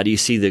 How do you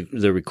see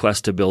the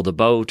request to build a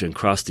boat and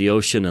cross the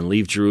ocean and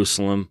leave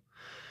Jerusalem?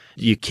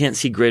 You can't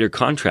see greater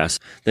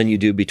contrast than you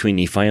do between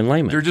Nephi and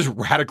Laman. They're just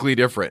radically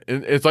different.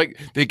 It's like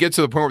they get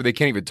to the point where they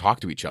can't even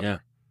talk to each other. Yeah.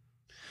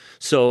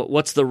 So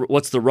what's the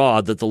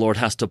rod that the Lord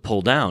has to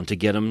pull down to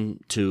get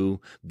him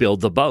to build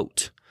the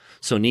boat?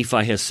 So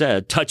Nephi has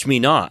said, touch me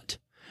not.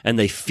 And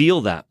they feel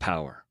that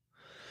power.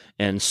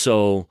 And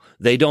so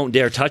they don't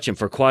dare touch him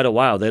for quite a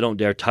while. They don't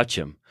dare touch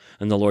him.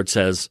 And the Lord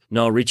says,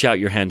 no, reach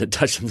out your hand and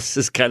touch him. This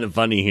is kind of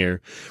funny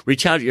here.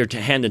 Reach out your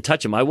hand and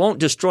touch him. I won't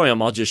destroy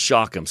him. I'll just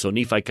shock him. So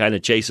Nephi kind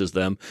of chases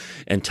them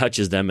and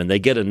touches them, and they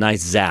get a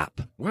nice zap.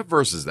 What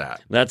verse is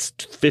that? That's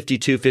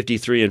 52,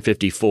 53, and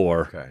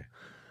 54. Okay.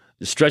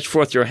 Stretch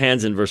forth your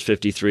hands in verse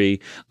 53.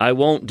 I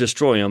won't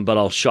destroy them, but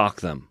I'll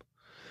shock them.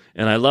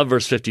 And I love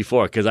verse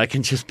 54 because I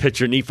can just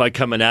picture Nephi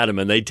coming at him,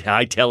 and they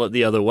hightail it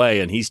the other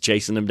way, and he's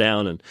chasing them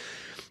down. And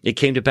it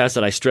came to pass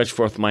that I stretched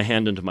forth my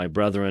hand unto my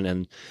brethren,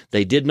 and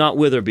they did not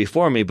wither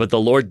before me, but the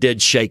Lord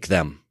did shake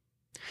them.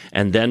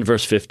 And then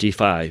verse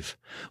 55,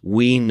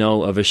 we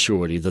know of a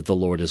surety that the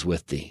Lord is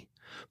with thee,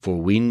 for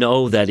we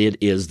know that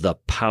it is the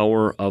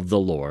power of the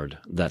Lord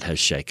that has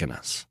shaken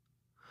us.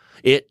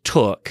 It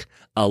took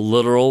a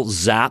literal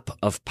zap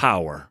of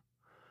power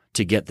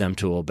to get them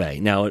to obey.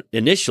 Now,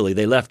 initially,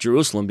 they left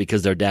Jerusalem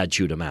because their dad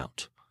chewed them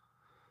out.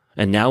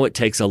 And now it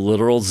takes a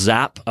literal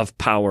zap of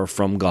power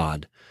from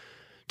God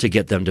to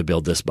get them to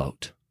build this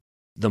boat.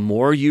 The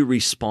more you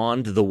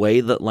respond the way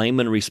that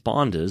Laman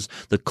responded,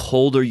 the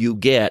colder you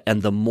get,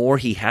 and the more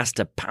he has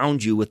to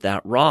pound you with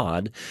that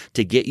rod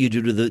to get you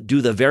to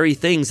do the very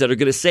things that are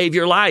going to save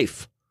your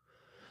life,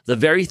 the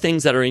very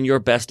things that are in your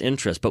best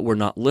interest, but we're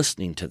not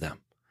listening to them.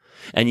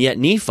 And yet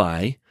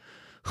Nephi,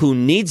 who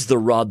needs the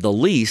rod the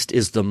least,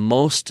 is the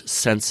most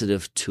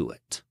sensitive to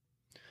it.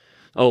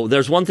 Oh,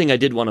 there's one thing I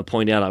did want to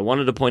point out. I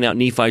wanted to point out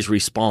Nephi's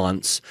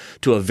response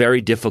to a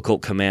very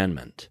difficult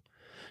commandment.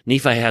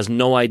 Nephi has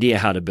no idea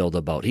how to build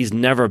a boat. He's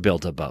never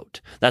built a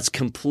boat. That's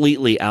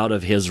completely out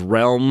of his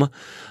realm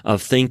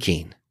of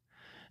thinking.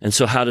 And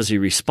so how does he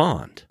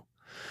respond?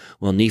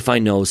 Well, Nephi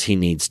knows he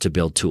needs to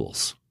build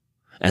tools.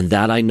 And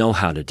that I know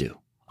how to do.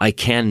 I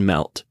can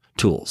melt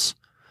tools.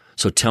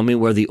 So tell me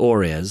where the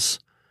ore is,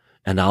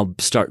 and I'll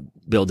start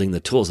building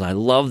the tools. And I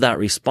love that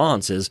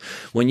response is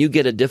when you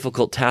get a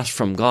difficult task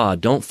from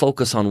God, don't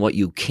focus on what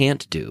you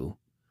can't do.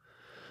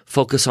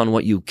 Focus on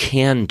what you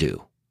can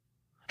do.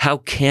 How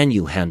can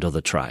you handle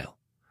the trial?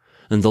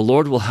 And the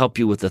Lord will help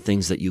you with the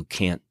things that you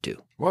can't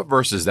do. What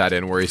verse is that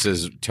in where he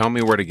says, tell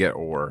me where to get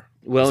ore?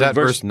 Well, is that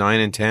verse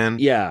 9 and 10?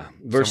 Yeah.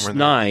 Verse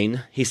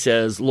 9, he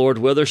says, Lord,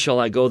 whither shall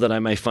I go that I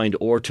may find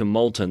ore to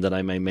molten, that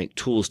I may make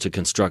tools to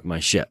construct my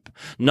ship?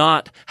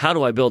 Not, how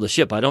do I build a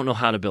ship? I don't know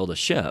how to build a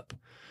ship.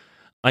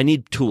 I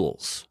need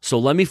tools. So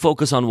let me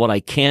focus on what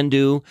I can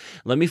do.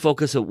 Let me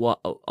focus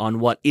on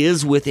what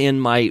is within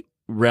my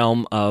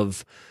realm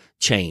of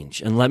change.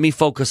 And let me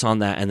focus on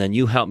that, and then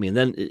you help me. And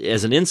then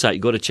as an insight,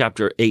 you go to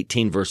chapter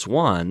 18, verse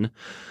 1.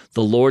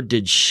 The Lord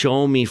did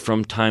show me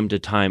from time to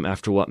time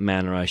after what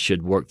manner I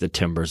should work the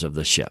timbers of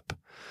the ship.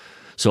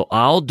 So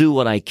I'll do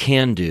what I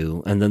can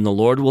do, and then the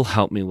Lord will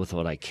help me with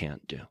what I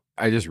can't do.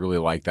 I just really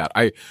like that.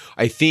 I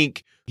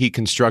think he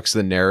constructs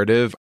the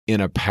narrative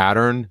in a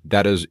pattern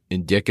that is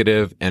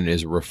indicative and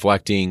is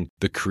reflecting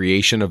the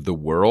creation of the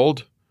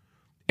world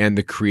and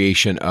the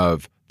creation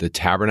of the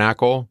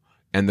tabernacle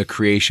and the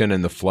creation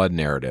and the flood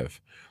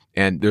narrative.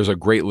 And there's a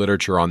great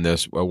literature on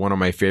this. One of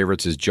my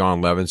favorites is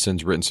John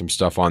Levinson's written some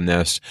stuff on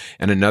this.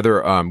 And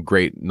another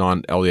great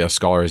non-LDS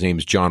scholar, his name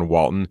is John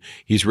Walton.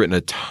 He's written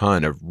a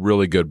ton of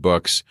really good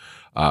books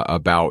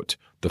about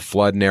the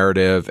flood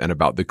narrative and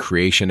about the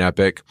creation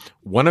epic.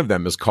 One of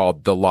them is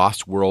called The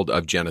Lost World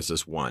of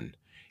Genesis 1.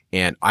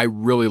 And I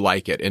really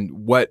like it.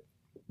 And what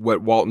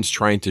Walton's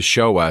trying to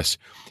show us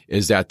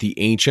is that the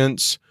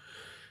ancients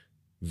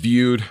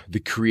viewed the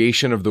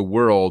creation of the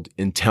world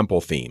in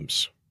temple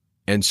themes.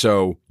 And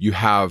so you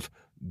have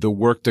the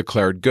work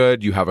declared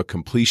good, you have a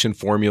completion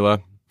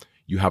formula,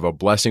 you have a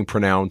blessing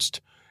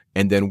pronounced,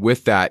 and then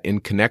with that,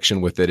 in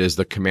connection with it, is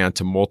the command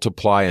to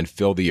multiply and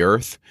fill the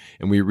earth.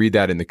 And we read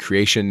that in the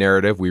creation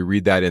narrative, we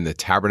read that in the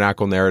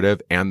tabernacle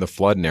narrative and the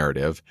flood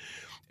narrative.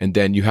 And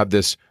then you have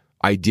this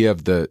idea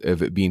of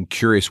it being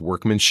curious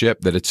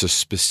workmanship, that it's a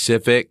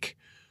specific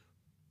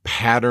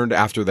patterned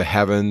after the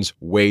heavens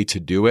way to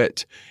do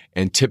it.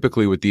 And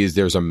typically with these,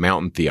 there's a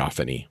mountain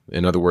theophany.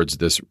 In other words,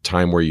 this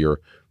time where you're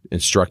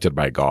instructed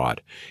by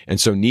God. And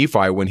so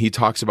Nephi, when he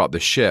talks about the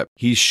ship,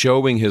 he's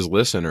showing his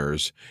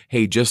listeners,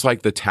 hey, just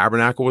like the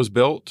tabernacle was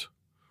built,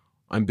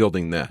 I'm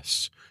building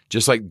this.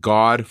 Just like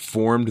God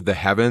formed the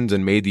heavens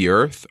and made the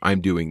earth,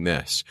 I'm doing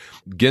this.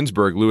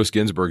 Louis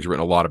Ginsburg's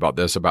written a lot about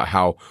this, about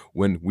how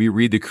when we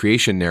read the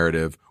creation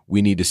narrative,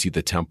 we need to see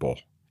the temple.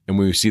 And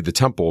when we see the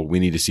temple, we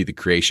need to see the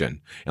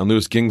creation. And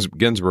Louis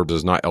Ginsburg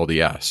is not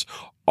LDS.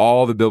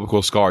 All the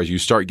biblical scholars, you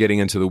start getting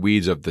into the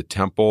weeds of the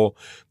temple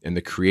and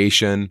the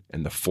creation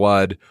and the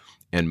flood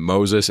and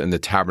Moses and the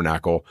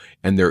tabernacle,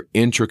 and they're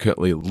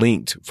intricately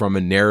linked from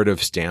a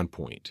narrative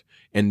standpoint.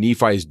 And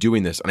Nephi is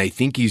doing this. And I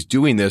think he's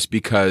doing this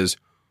because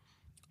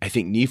I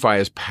think Nephi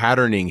is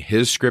patterning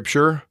his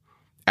scripture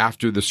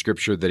after the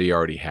scripture that he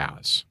already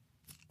has.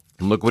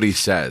 And look what he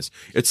says.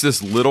 It's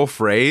this little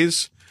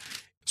phrase.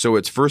 So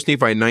it's 1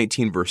 Nephi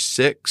 19, verse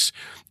 6.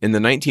 In the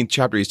 19th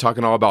chapter, he's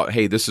talking all about,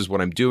 hey, this is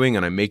what I'm doing,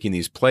 and I'm making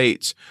these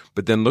plates.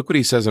 But then look what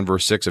he says in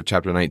verse 6 of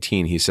chapter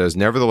 19. He says,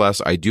 nevertheless,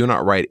 I do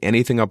not write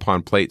anything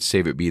upon plates,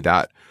 save it be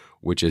that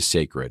which is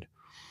sacred.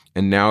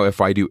 And now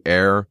if I do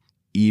err,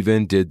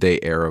 even did they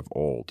err of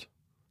old.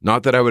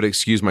 Not that I would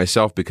excuse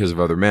myself because of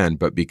other men,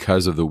 but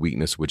because of the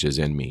weakness which is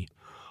in me.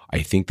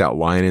 I think that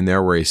line in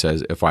there where he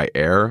says, if I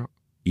err,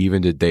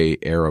 even did they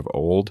err of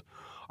old,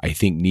 I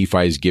think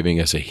Nephi is giving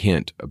us a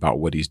hint about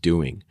what he's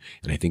doing.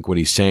 And I think what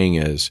he's saying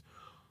is,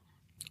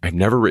 I've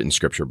never written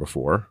scripture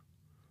before,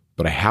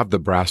 but I have the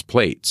brass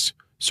plates.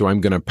 So I'm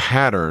going to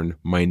pattern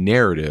my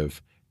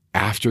narrative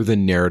after the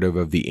narrative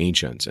of the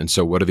ancients. And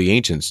so what do the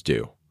ancients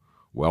do?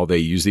 Well, they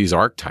use these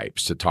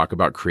archetypes to talk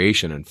about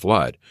creation and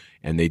flood,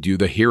 and they do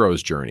the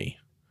hero's journey.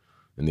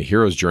 And the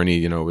hero's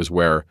journey, is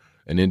where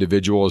an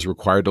individual is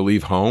required to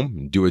leave home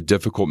and do a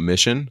difficult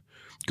mission,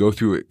 go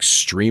through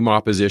extreme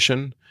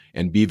opposition,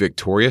 and be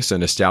victorious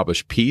and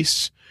establish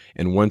peace.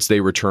 And once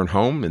they return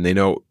home and they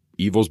know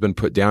evil's been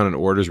put down and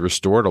order's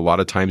restored, a lot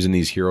of times in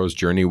these heroes'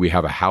 journey, we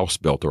have a house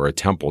built or a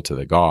temple to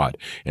the God,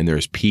 and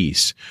there's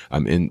peace.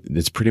 And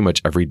it's pretty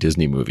much every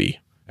Disney movie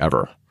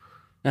ever.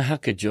 Now, how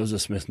could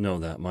Joseph Smith know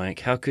that,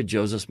 Mike? How could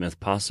Joseph Smith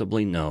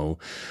possibly know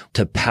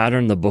to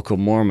pattern the Book of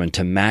Mormon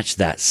to match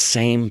that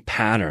same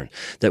pattern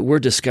that we're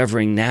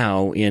discovering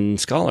now in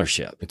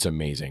scholarship? It's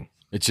amazing.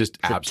 It's just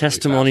a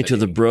testimony to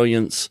the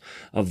brilliance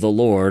of the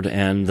Lord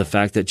and the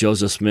fact that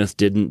Joseph Smith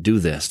didn't do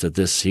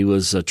this, he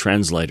was a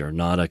translator,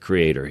 not a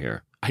creator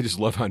here. I just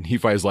love how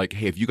Nephi is like,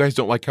 hey, if you guys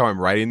don't like how I'm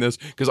writing this,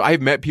 because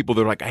I've met people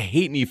that are like, I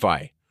hate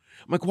Nephi.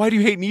 I'm like, why do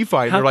you hate Nephi?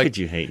 And how they're could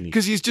you hate Nephi?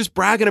 Because he's just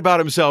bragging about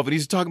himself and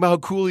he's talking about how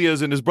cool he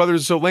is and his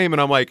brothers are so lame.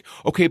 And I'm like,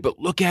 okay, but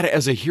look at it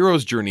as a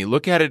hero's journey.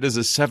 Look at it as a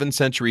 7th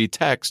century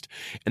text.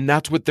 And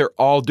that's what they're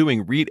all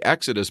doing. Read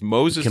Exodus.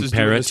 Moses is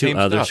doing the same stuff.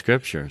 Compare it to other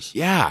scriptures.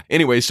 Yeah.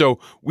 Anyway, so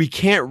we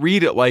can't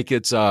read it like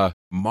it's a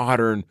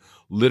modern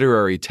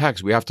literary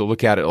text. We have to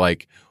look at it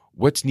like,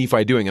 what's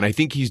Nephi doing? And I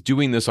think he's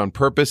doing this on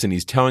purpose and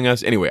he's telling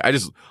us. Anyway,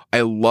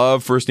 I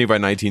love 1 Nephi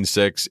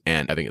 19:6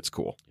 and I think it's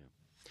cool.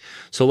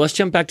 So let's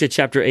jump back to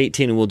chapter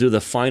 18, and we'll do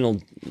the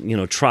final,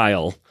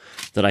 trial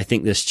that I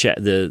think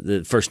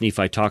the first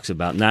Nephi talks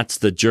about, and that's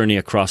the journey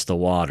across the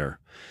water.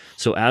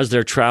 So as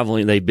they're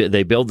traveling, they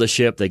build the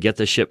ship, they get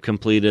the ship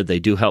completed, they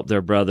do help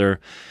their brother,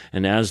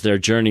 and as they're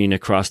journeying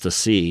across the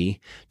sea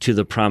to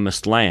the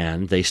promised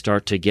land, they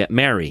start to get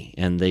merry,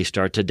 and they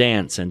start to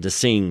dance and to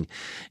sing,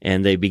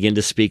 and they begin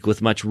to speak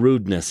with much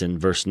rudeness in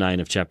verse 9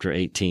 of chapter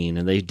 18.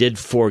 And they did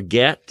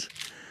forget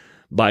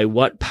by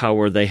what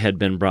power they had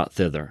been brought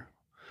thither,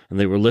 and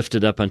they were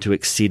lifted up unto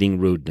exceeding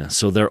rudeness.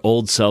 So their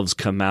old selves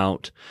come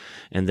out.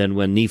 And then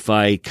when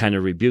Nephi kind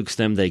of rebukes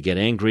them, they get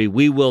angry.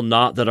 We will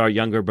not that our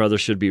younger brother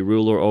should be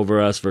ruler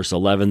over us. Verse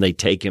 11, they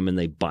take him and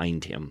they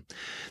bind him.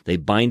 They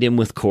bind him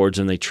with cords,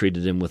 and they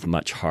treated him with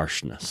much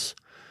harshness.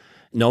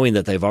 Knowing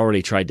that they've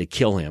already tried to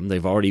kill him,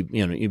 they've already,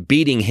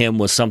 beating him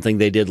was something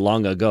they did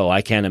long ago.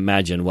 I can't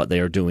imagine what they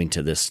are doing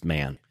to this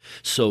man.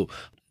 So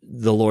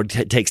the Lord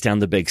takes down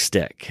the big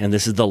stick, and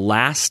this is the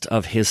last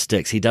of his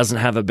sticks. He doesn't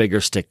have a bigger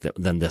stick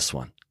than this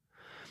one.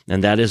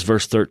 And that is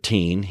verse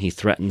 13. He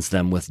threatens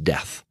them with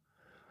death.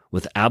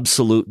 With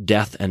absolute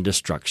death and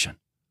destruction.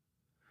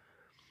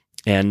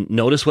 And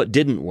notice what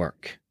didn't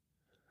work.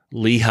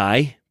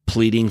 Lehi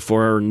pleading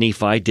for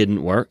Nephi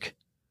didn't work.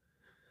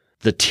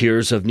 The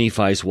tears of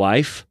Nephi's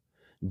wife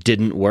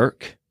didn't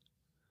work.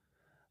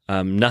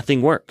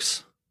 Nothing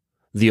works.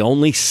 The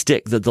only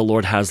stick that the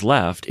Lord has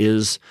left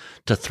is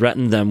to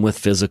threaten them with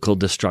physical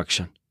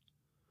destruction.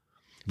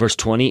 Verse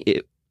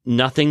 20,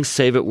 nothing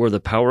save it were the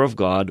power of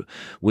God,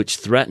 which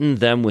threatened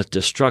them with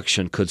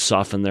destruction, could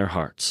soften their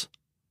hearts.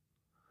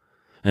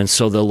 And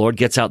so the Lord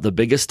gets out the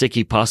biggest stick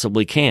he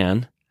possibly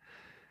can,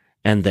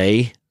 and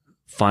they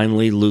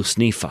finally loose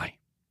Nephi.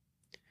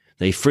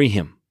 They free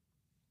him.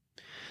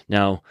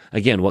 Now,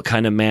 again, what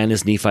kind of man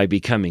is Nephi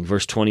becoming?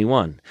 Verse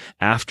 21,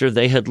 after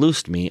they had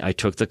loosed me, I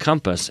took the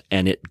compass,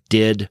 and it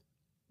did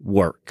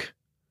work.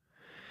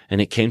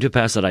 And it came to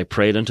pass that I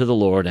prayed unto the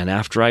Lord, and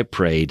after I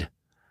prayed,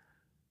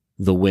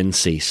 the wind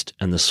ceased,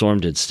 and the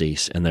storm did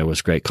cease, and there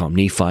was great calm.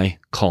 Nephi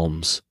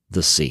calms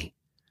the sea.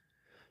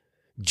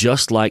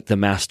 Just like the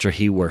master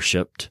he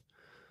worshipped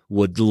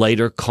would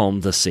later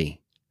calm the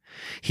sea.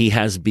 He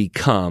has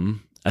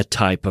become a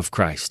type of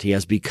Christ. He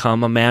has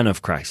become a man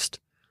of Christ.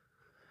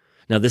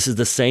 Now, this is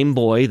the same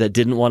boy that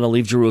didn't want to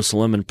leave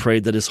Jerusalem and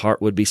prayed that his heart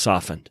would be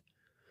softened.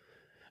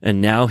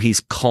 And now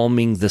he's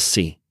calming the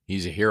sea.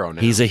 He's a hero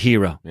now. He's a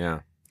hero.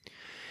 Yeah.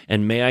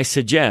 And may I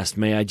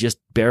just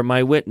bear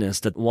my witness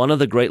that one of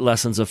the great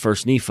lessons of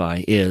First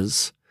Nephi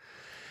is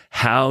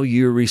how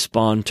you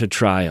respond to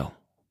trial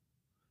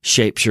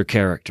shapes your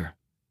character.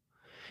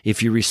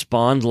 If you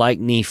respond like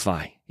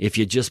Nephi, if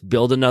you just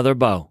build another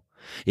bow,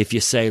 if you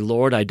say,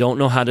 Lord, I don't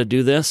know how to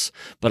do this,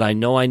 but I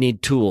know I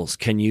need tools.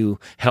 Can you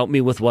help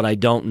me with what I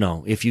don't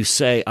know? If you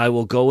say, I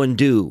will go and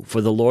do, for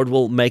the Lord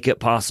will make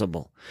it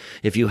possible.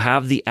 If you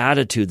have the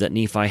attitude that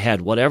Nephi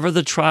had, whatever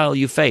the trial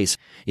you face,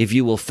 if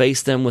you will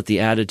face them with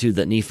the attitude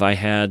that Nephi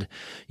had,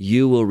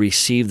 you will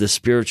receive the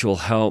spiritual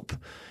help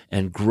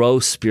and grow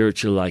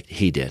spiritually like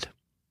he did.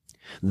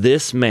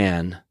 This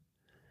man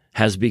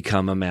has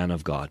become a man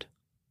of God.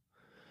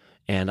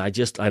 And I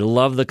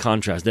love the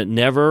contrast that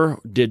never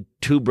did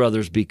two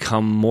brothers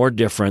become more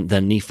different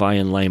than Nephi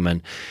and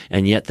Laman,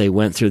 and yet they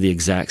went through the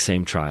exact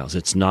same trials.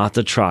 It's not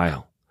the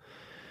trial.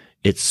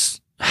 It's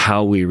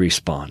how we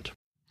respond.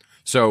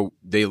 So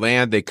they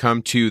land, they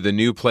come to the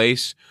new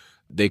place,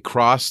 they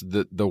cross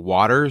the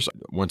waters.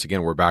 Once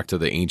again, we're back to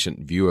the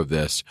ancient view of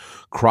this.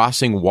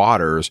 Crossing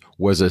waters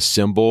was a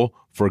symbol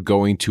for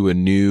going to a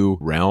new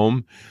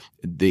realm.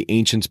 The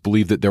ancients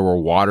believed that there were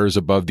waters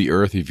above the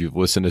earth. If you've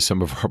listened to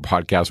some of our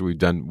podcasts we've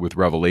done with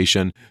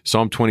Revelation,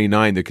 Psalm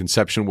 29, the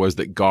conception was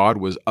that God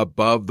was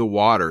above the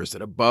waters,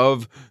 that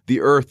above the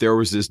earth there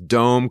was this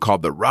dome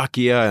called the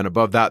Rakia, and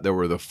above that there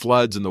were the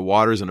floods and the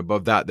waters, and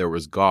above that there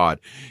was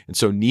God. And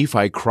so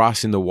Nephi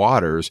crossing the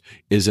waters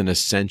is an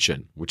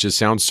ascension, which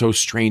sounds so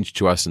strange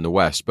to us in the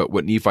West. But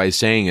what Nephi is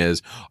saying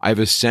is, I've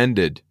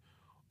ascended.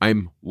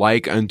 I'm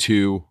like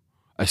unto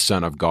a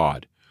son of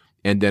God.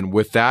 And then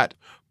with that,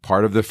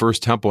 part of the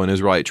first temple in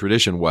Israelite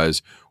tradition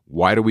was,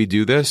 why do we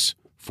do this?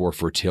 For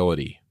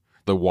fertility.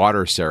 The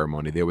water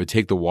ceremony. They would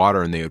take the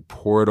water and they would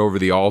pour it over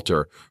the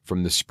altar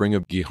from the spring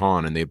of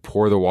Gihon, and they'd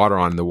pour the water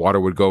on, and the water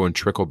would go and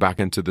trickle back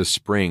into the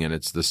spring, and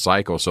it's the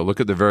cycle. So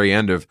look at the very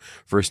end of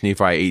 1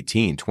 Nephi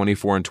 18,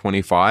 24 and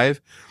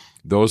 25.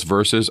 Those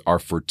verses are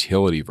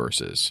fertility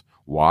verses.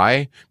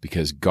 Why?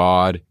 Because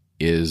God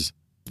is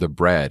the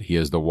bread. He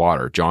is the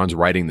water. John's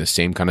writing the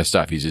same kind of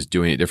stuff. He's just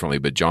doing it differently,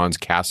 but John's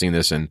casting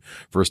this in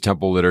First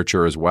Temple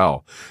literature as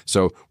well.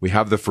 So we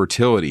have the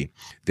fertility.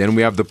 Then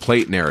we have the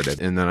plate narrative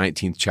in the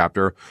 19th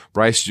chapter.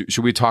 Bryce,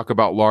 should we talk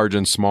about large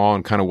and small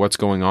and kind of what's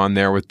going on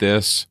there with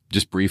this?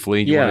 Just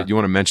briefly. You want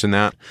to mention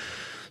that?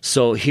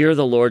 So here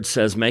the Lord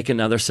says, make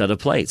another set of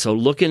plates. So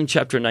look in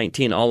chapter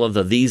 19, all of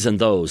the these and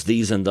those,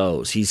 these and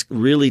those. He's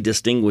really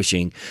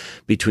distinguishing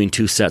between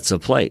two sets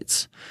of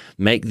plates.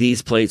 Make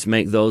these plates,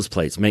 make those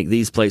plates, make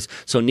these plates.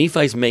 So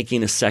Nephi's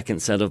making a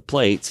second set of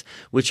plates,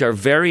 which are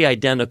very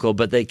identical,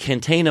 but they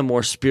contain a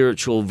more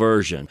spiritual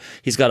version.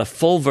 He's got a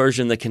full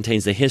version that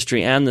contains the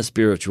history and the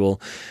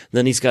spiritual.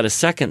 Then he's got a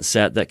second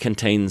set that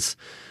contains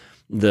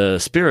the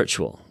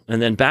spiritual.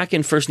 And then back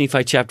in 1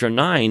 Nephi chapter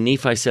 9,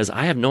 Nephi says,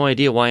 I have no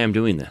idea why I'm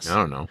doing this. I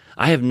don't know.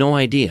 I have no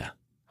idea.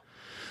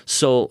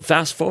 So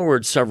fast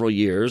forward several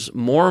years,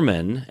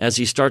 Mormon, as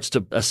he starts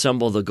to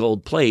assemble the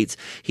gold plates,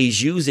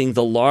 he's using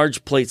the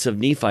large plates of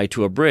Nephi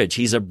to abridge.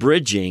 He's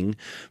abridging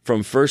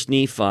from 1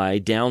 Nephi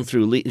down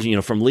through,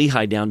 from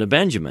Lehi down to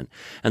Benjamin.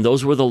 And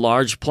those were the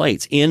large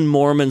plates in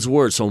Mormon's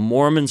words. So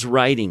Mormon's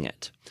writing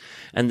it.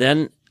 And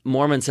then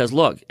Mormon says,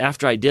 look,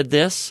 after I did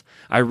this,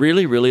 I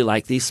really, really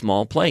like these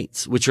small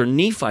plates, which are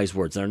Nephi's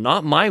words. They're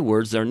not my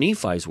words. They're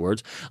Nephi's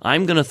words.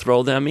 I'm going to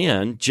throw them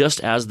in just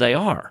as they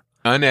are.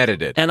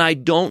 Unedited. And I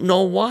don't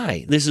know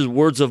why. This is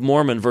Words of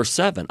Mormon, verse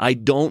 7. I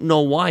don't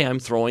know why I'm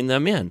throwing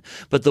them in,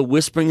 but the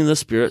whispering of the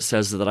Spirit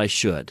says that I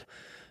should.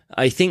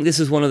 I think this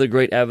is one of the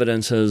great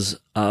evidences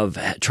of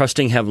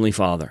trusting Heavenly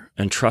Father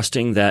and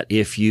trusting that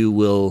if you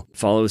will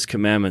follow His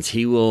commandments,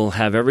 He will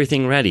have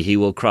everything ready. He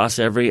will cross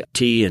every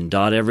T and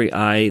dot every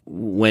I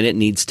when it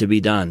needs to be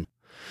done.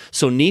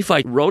 So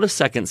Nephi wrote a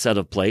second set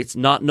of plates,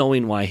 not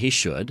knowing why he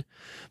should.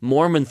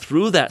 Mormon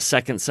threw that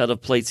second set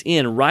of plates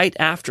in right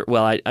after,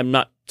 I'm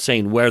not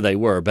saying where they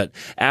were, but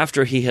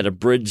after he had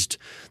abridged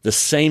the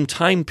same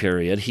time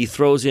period, he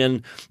throws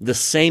in the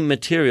same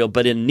material,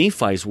 but in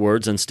Nephi's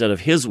words instead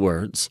of his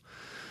words,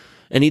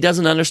 and he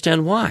doesn't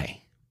understand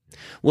why.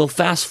 Well,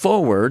 fast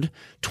forward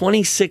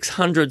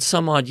 2,600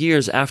 some odd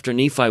years after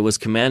Nephi was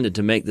commanded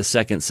to make the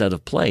second set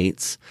of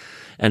plates,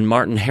 and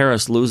Martin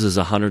Harris loses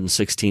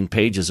 116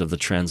 pages of the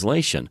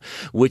translation,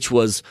 which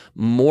was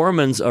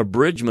Mormon's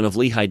abridgment of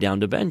Lehi down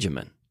to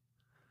Benjamin.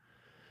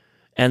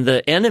 And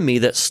the enemy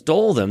that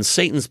stole them,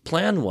 Satan's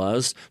plan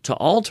was to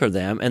alter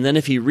them, and then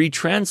if he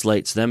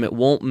retranslates them, it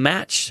won't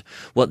match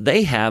what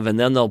they have, and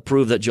then they'll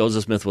prove that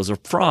Joseph Smith was a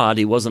fraud,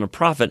 he wasn't a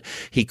prophet,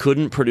 he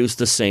couldn't produce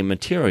the same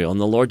material. And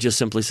the Lord just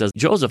simply says,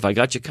 Joseph, I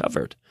got you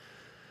covered.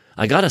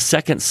 I got a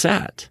second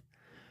set.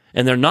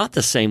 And they're not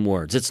the same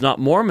words. It's not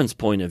Mormon's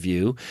point of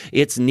view.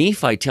 It's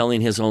Nephi telling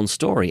his own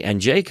story,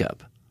 and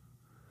Jacob.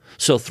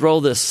 So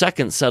throw the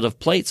second set of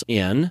plates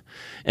in,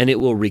 and it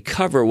will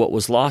recover what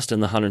was lost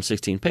in the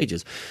 116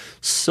 pages.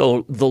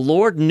 So the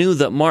Lord knew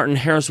that Martin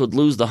Harris would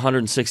lose the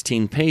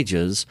 116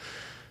 pages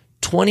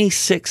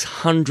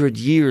 2,600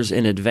 years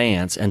in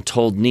advance and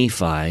told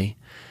Nephi,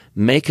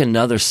 make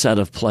another set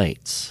of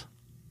plates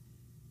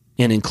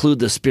and include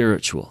the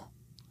spiritual.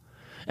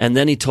 And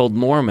then he told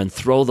Mormon,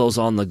 throw those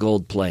on the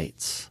gold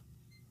plates.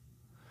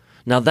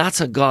 Now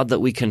that's a God that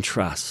we can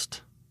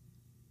trust.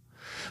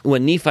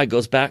 When Nephi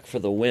goes back for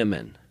the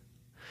women,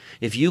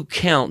 if you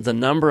count the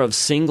number of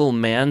single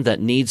men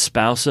that need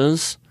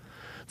spouses,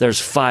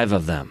 there's 5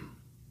 of them.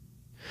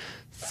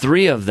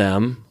 3 of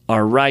them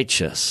are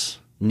righteous.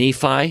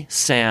 Nephi,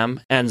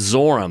 Sam, and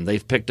Zoram.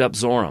 They've picked up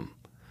Zoram.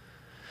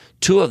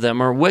 2 of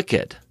them are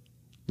wicked.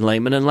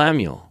 Laman and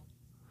Lamuel.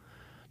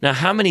 Now,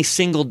 how many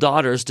single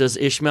daughters does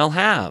Ishmael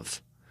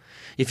have?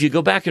 If you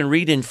go back and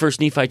read in 1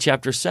 Nephi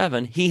chapter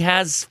 7, he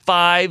has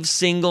 5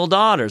 single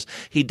daughters.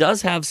 He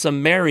does have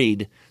some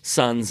married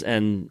sons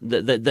and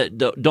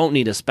that don't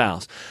need a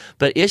spouse.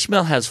 But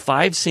Ishmael has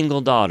 5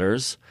 single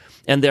daughters,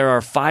 and there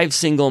are 5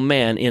 single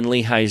men in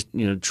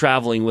Lehi,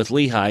 traveling with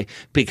Lehi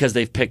because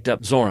they've picked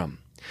up Zoram.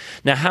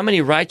 Now, how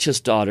many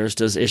righteous daughters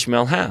does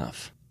Ishmael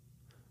have?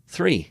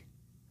 3.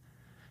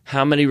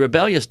 How many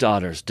rebellious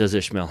daughters does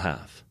Ishmael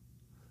have?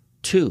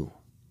 2.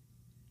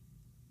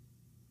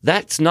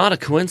 That's not a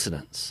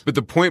coincidence. But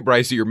the point,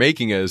 Bryce, that you're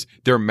making is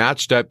they're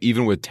matched up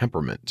even with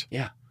temperament.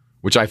 Yeah.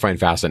 Which I find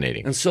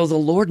fascinating. And so the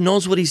Lord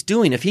knows what He's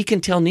doing. If He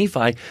can tell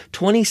Nephi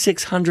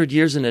 2,600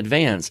 years in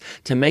advance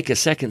to make a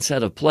second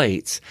set of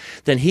plates,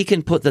 then He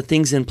can put the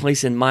things in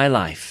place in my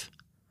life.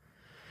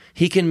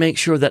 He can make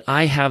sure that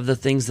I have the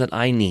things that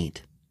I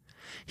need.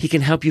 He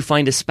can help you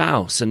find a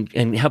spouse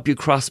and help you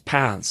cross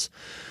paths.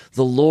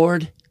 The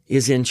Lord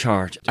is in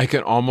charge. I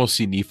can almost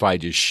see Nephi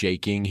just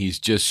shaking. He's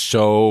just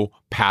so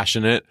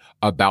passionate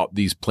about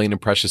these plain and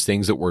precious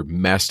things that were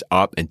messed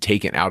up and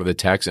taken out of the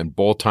text. And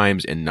both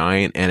times in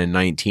 9 and in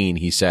 19,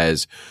 he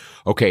says,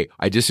 okay,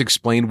 I just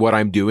explained what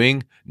I'm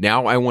doing.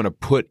 Now I want to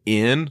put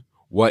in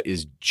what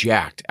is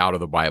jacked out of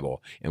the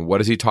Bible. And what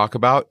does he talk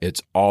about?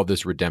 It's all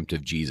this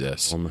redemptive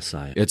Jesus. All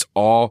Messiah. It's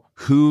all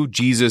who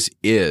Jesus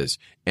is.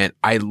 And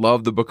I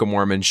love the Book of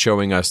Mormon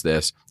showing us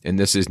this. And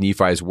this is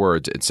Nephi's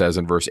words. It says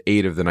in verse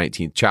 8 of the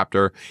 19th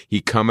chapter,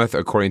 he cometh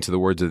according to the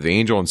words of the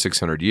angel in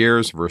 600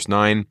 years. Verse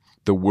 9,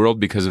 the world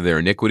because of their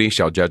iniquity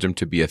shall judge him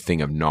to be a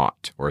thing of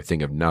naught, or a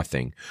thing of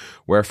nothing.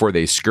 Wherefore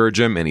they scourge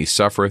him, and he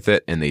suffereth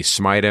it, and they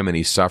smite him, and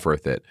he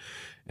suffereth it.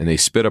 And they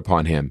spit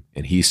upon him,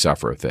 and he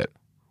suffereth it.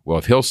 Well,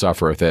 if he'll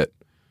suffereth it,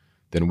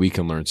 then we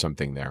can learn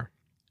something there.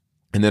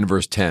 And then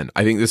verse 10,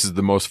 I think this is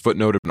the most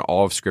footnoted in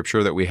all of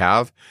Scripture that we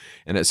have.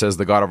 And it says,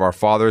 the God of our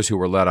fathers who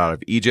were led out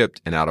of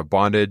Egypt and out of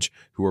bondage,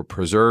 who were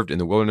preserved in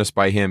the wilderness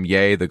by him,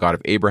 yea, the God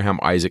of Abraham,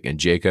 Isaac, and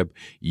Jacob,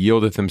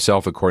 yieldeth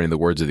himself according to the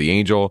words of the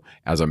angel,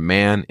 as a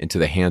man into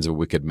the hands of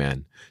wicked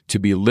men, to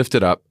be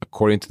lifted up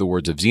according to the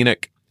words of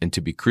Enoch, and to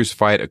be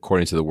crucified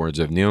according to the words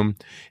of Num,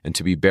 and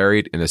to be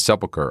buried in a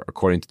sepulchre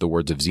according to the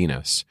words of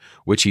Zenos,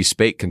 which he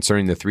spake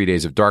concerning the 3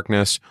 days of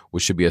darkness,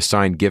 which should be a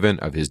sign given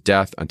of his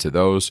death unto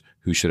those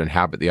who should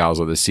inhabit the isles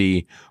of the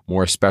sea,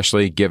 more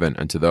especially given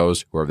unto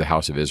those who are of the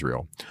house of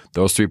Israel.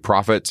 Those 3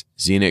 prophets,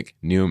 Enoch,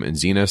 Num, and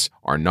Zenos,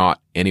 are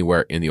not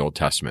anywhere in the Old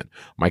Testament.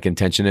 My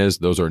contention is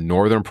those are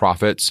northern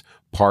prophets,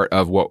 part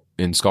of what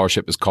in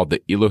scholarship is called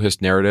the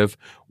Elohist narrative.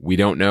 We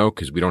don't know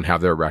because we don't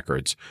have their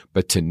records.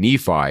 But to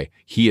Nephi,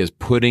 he is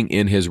putting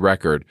in his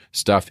record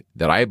stuff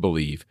that I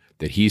believe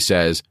that he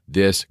says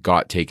this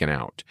got taken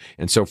out.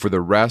 And so for the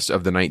rest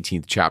of the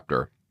 19th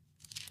chapter,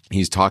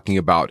 he's talking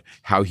about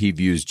how he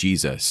views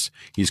Jesus.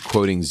 He's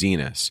quoting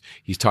Zenos.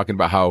 He's talking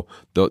about how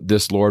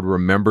this Lord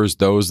remembers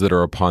those that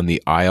are upon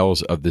the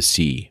isles of the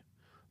sea,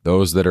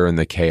 those that are in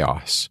the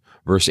chaos.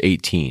 Verse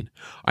 18,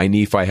 I,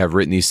 Nephi, have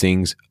written these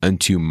things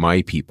unto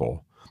my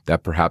people,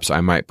 that perhaps I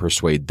might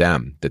persuade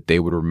them that they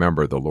would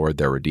remember the Lord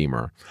their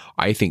Redeemer.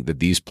 I think that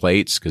these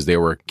plates, because they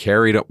were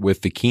carried up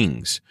with the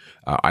kings,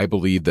 I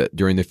believe that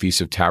during the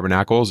Feast of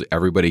Tabernacles,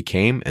 everybody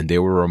came and they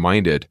were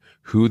reminded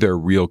who their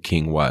real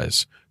king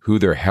was, who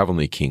their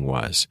heavenly king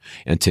was.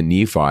 And to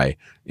Nephi,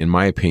 in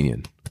my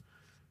opinion,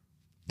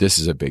 this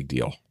is a big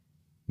deal.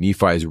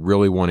 Nephi is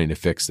really wanting to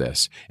fix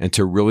this. And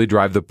to really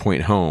drive the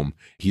point home,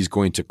 he's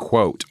going to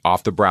quote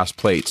off the brass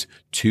plates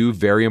 2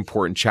 very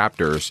important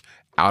chapters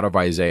out of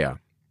Isaiah.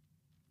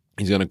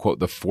 He's going to quote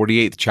the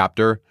 48th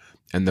chapter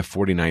and the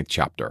 49th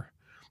chapter.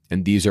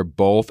 And these are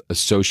both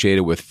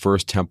associated with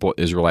First Temple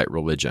Israelite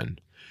religion.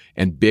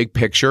 And big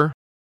picture,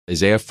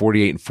 Isaiah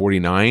 48 and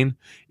 49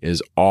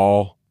 is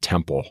all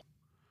temple.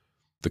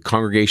 The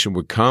congregation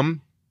would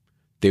come,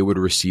 they would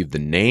receive the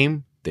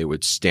name, they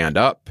would stand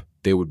up,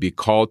 they would be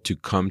called to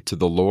come to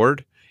the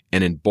Lord.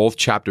 And in both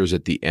chapters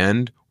at the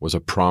end was a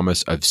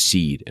promise of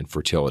seed and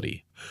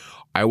fertility.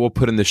 I will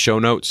put in the show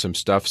notes some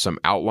stuff, some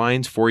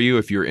outlines for you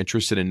if you're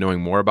interested in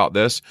knowing more about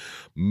this.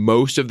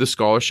 Most of the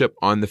scholarship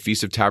on the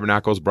Feast of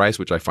Tabernacles, Bryce,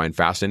 which I find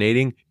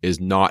fascinating, is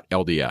not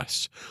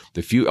LDS.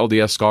 The few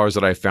LDS scholars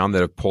that I found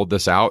that have pulled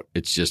this out,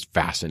 it's just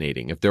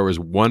fascinating. If there was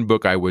one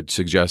book I would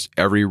suggest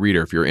every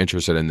reader, if you're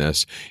interested in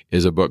this,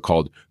 is a book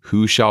called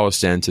Who Shall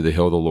Ascend to the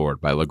Hill of the Lord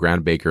by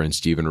LeGrand Baker and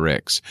Stephen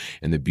Ricks.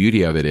 And the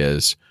beauty of it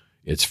is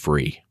it's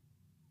free.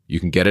 You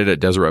can get it at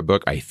Deseret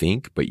Book, I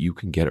think, but you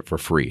can get it for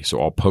free.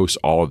 So I'll post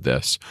all of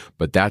this.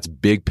 But that's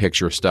big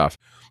picture stuff.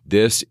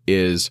 This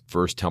is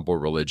First Temple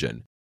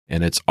religion,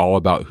 and it's all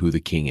about who the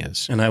king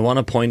is. And I want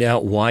to point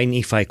out why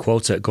Nephi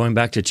quotes it. Going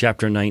back to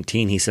chapter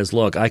 19, he says,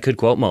 look, I could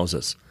quote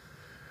Moses.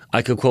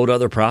 I could quote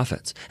other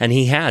prophets. And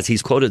he has.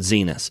 He's quoted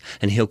Zenos,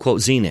 and he'll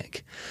quote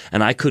Enoch.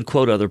 And I could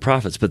quote other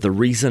prophets. But the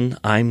reason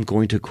I'm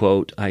going to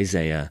quote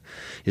Isaiah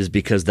is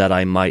because that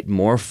I might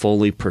more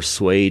fully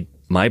persuade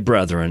my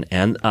brethren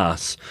and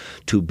us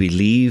to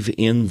believe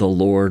in the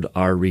Lord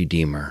our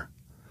Redeemer.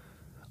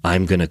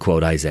 I'm going to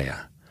quote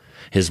Isaiah.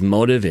 His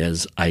motive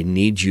is, I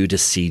need you to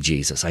see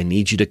Jesus. I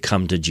need you to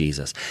come to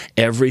Jesus.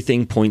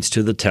 Everything points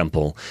to the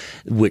temple,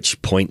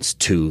 which points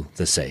to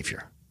the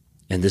Savior.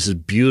 And this is a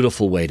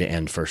beautiful way to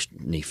end First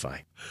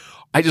Nephi.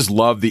 I just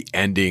love the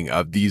ending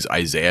of these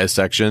Isaiah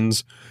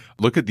sections.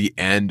 Look at the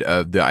end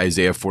of the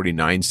Isaiah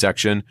 49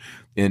 section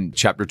in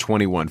chapter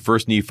 21,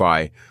 First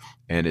Nephi.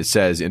 And it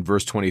says in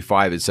verse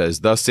 25, it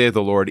says, Thus saith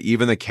the Lord,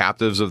 even the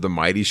captives of the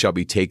mighty shall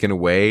be taken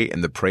away,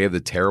 and the prey of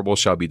the terrible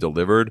shall be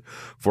delivered.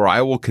 For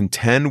I will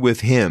contend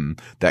with him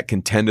that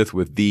contendeth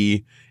with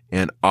thee,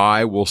 and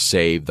I will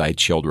save thy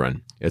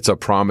children. It's a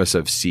promise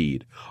of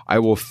seed. I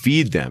will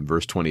feed them,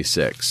 verse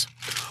 26.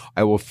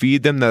 I will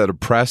feed them that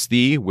oppress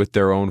thee with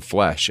their own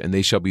flesh, and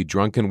they shall be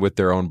drunken with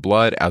their own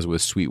blood as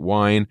with sweet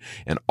wine,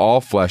 and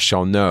all flesh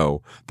shall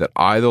know that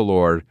I, the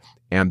Lord,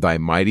 am thy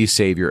mighty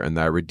Savior and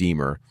thy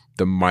Redeemer,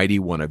 the mighty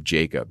one of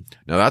Jacob.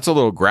 Now that's a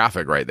little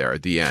graphic right there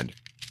at the end.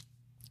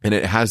 And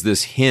it has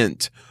this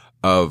hint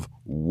of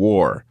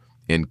war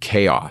and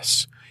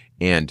chaos.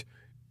 And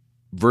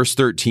verse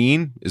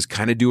 13 is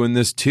kind of doing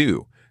this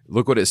too.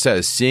 Look what it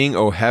says. Sing,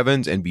 O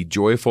heavens, and be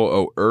joyful,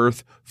 O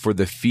earth, for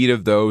the feet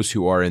of those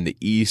who are in the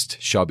east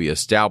shall be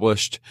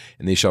established,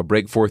 and they shall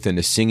break forth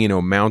into singing,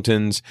 O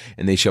mountains,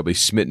 and they shall be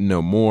smitten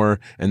no more.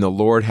 And the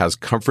Lord has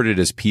comforted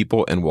his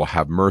people and will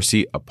have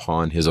mercy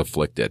upon his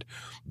afflicted.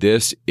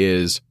 This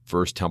is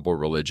First Temple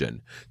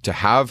religion. To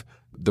have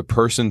the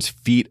person's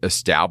feet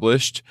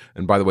established,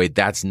 and by the way,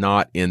 that's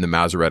not in the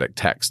Masoretic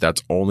text.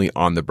 That's only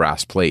on the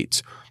brass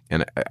plates.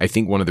 And I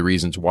think one of the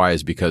reasons why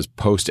is because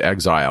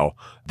post-exile,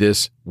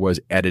 this was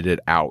edited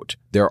out.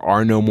 There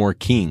are no more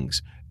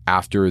kings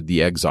after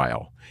the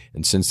exile.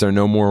 And since there are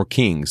no more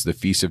kings, the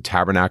Feast of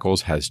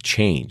Tabernacles has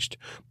changed.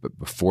 But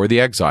before the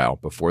exile,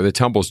 before the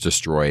temple's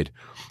destroyed,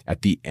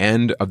 at the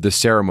end of the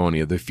ceremony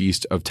of the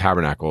Feast of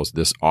Tabernacles,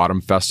 this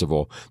autumn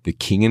festival, the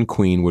king and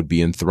queen would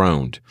be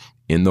enthroned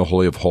in the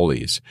Holy of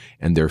Holies,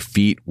 and their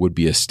feet would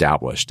be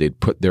established. They'd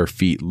put their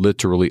feet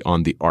literally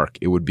on the ark.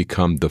 It would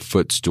become the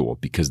footstool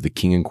because the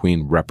king and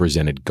queen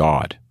represented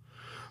God.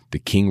 The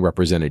king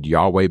represented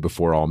Yahweh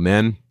before all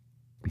men.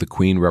 The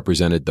queen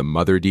represented the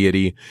mother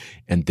deity,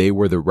 and they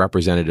were the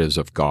representatives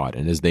of God.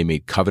 And as they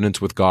made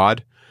covenants with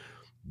God,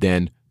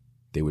 then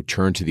they would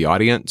turn to the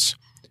audience,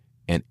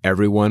 and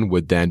everyone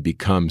would then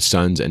become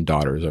sons and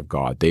daughters of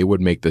God. They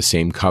would make the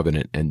same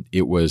covenant, and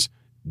it was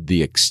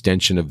the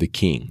extension of the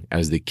king.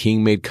 As the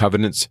king made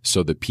covenants,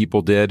 so the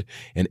people did,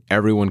 and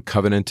everyone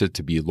covenanted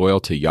to be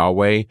loyal to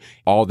Yahweh.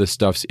 All this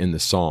stuff's in the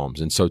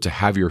Psalms. And so to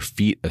have your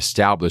feet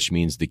established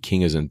means the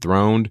king is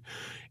enthroned,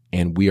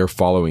 and we are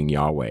following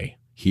Yahweh.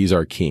 He's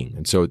our king.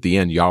 And so at the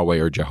end, Yahweh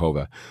or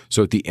Jehovah.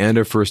 So at the end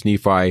of 1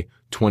 Nephi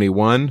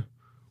 21,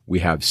 we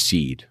have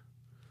seed.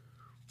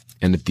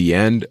 And at the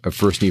end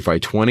of 1 Nephi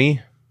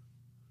 20,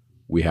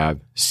 we have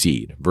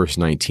seed. Verse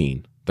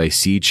 19. Thy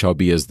seed shall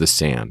be as the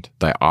sand,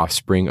 thy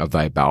offspring of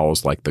thy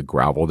bowels like the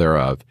gravel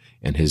thereof,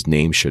 and his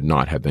name should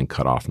not have been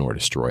cut off nor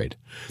destroyed.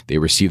 They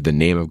receive the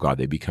name of God.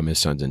 They become his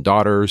sons and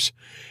daughters,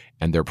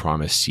 and their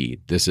promised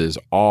seed. This is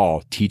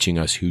all teaching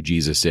us who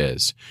Jesus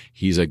is.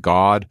 He's a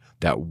God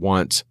that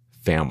wants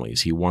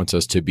families. He wants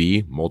us to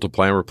be,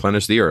 multiply and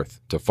replenish the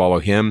earth, to follow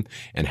him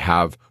and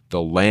have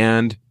the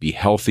land be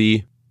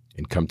healthy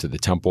and come to the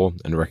temple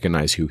and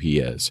recognize who he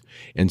is.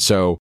 And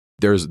so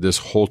there's this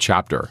whole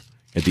chapter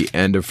at the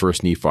end of 1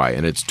 Nephi,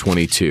 and it's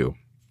 22.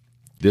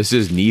 This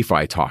is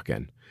Nephi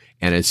talking,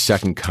 and it's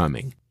second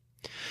coming.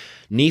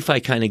 Nephi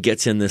kind of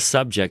gets in this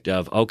subject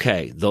of,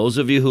 okay, those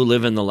of you who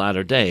live in the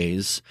latter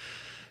days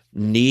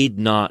need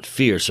not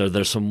fear. So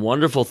there's some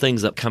wonderful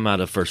things that come out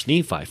of 1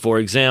 Nephi. For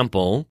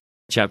example,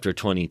 chapter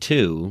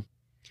 22,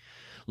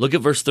 look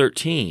at verse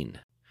 13.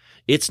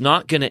 It's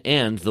not going to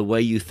end the way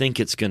you think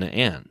it's going to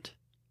end.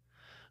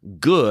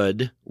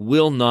 Good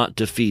will not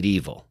defeat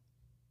evil.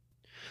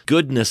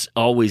 Goodness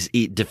always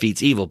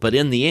defeats evil, but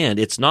in the end,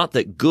 it's not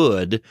that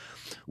good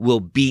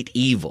will beat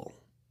evil.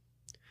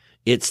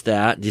 It's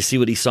that, do you see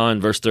what he saw in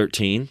verse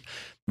 13?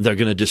 They're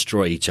going to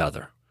destroy each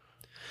other.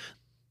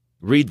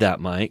 Read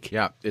that, Mike.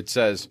 Yeah, it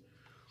says,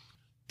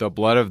 the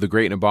blood of the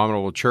great and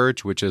abominable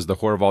church, which is the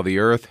whore of all the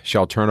earth,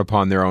 shall turn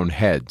upon their own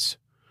heads.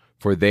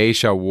 For they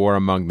shall war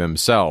among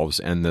themselves,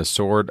 and the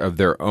sword of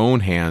their own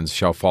hands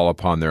shall fall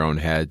upon their own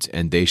heads,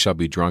 and they shall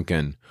be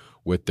drunken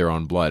with their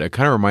own blood. It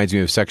kind of reminds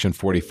me of section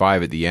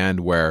 45 at the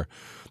end, where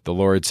the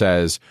Lord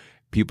says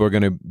people are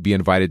going to be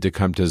invited to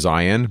come to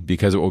Zion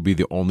because it will be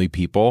the only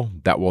people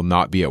that will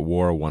not be at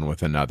war one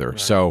with another. Right.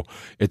 So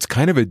it's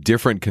kind of a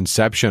different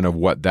conception of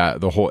what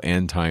the whole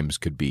end times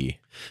could be.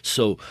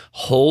 So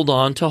hold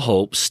on to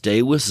hope,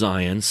 stay with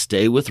Zion,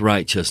 stay with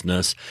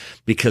righteousness,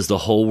 because the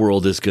whole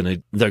world they're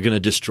going to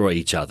destroy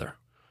each other.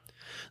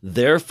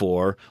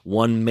 Therefore,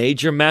 one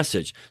major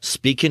message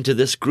speaking to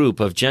this group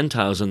of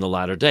Gentiles in the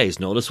latter days.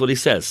 Notice what he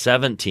says,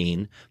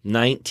 17,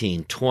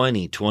 19,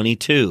 20,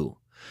 22.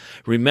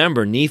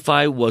 Remember,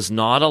 Nephi was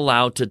not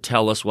allowed to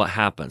tell us what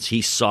happens.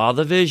 He saw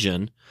the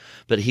vision,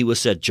 but he was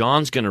said,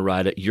 John's going to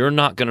write it. You're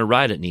not going to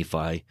write it,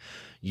 Nephi.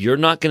 You're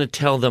not going to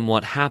tell them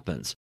what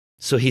happens.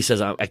 So he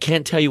says, I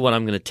can't tell you what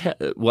I'm going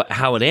to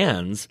how it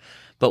ends,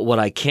 but what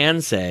I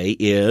can say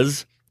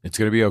is it's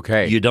going to be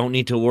okay. You don't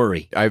need to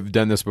worry. I've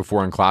done this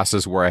before in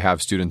classes where I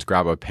have students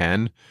grab a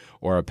pen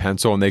or a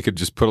pencil and they could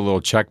just put a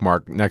little check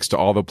mark next to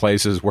all the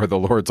places where the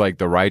Lord's like,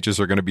 the righteous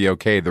are going to be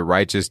okay. The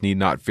righteous need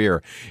not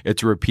fear.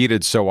 It's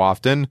repeated so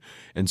often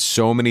and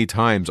so many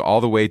times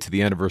all the way to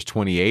the end of verse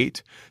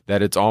 28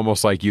 that it's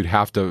almost like you'd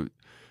have to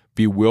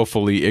be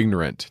willfully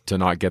ignorant to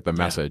not get the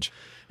message.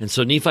 And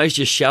so Nephi's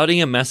just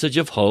shouting a message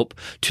of hope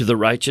to the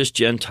righteous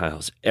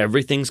Gentiles.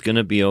 Everything's going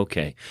to be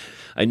okay.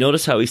 I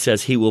notice how he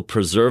says he will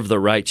preserve the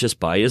righteous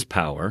by his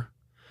power.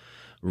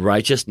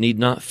 Righteous need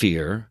not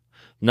fear.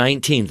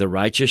 19, the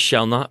righteous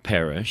shall not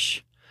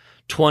perish.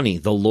 20,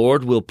 the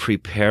Lord will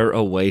prepare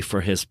a way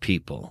for his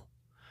people.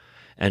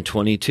 And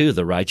 22,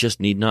 the righteous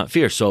need not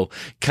fear. So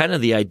kind of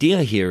the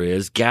idea here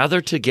is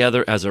gather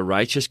together as a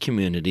righteous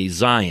community,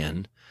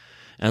 Zion,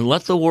 and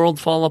let the world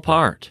fall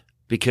apart,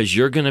 because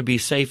you're going to be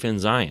safe in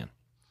Zion.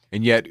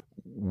 And yet,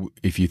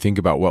 if you think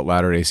about what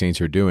Latter-day Saints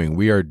are doing,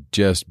 we are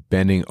just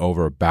bending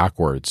over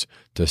backwards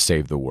to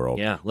save the world.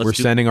 Yeah, we're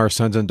sending our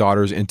sons and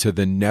daughters into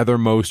the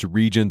nethermost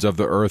regions of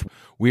the earth.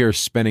 We are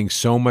spending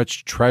so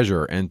much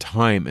treasure and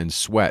time and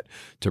sweat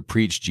to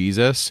preach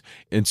Jesus.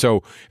 And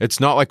so it's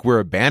not like we're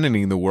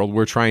abandoning the world.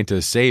 We're trying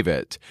to save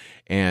it.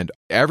 And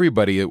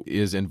everybody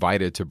is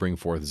invited to bring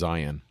forth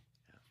Zion.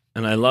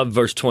 And I love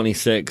verse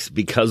 26,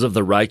 because of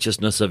the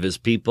righteousness of his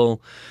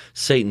people,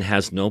 Satan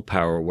has no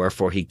power,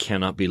 wherefore he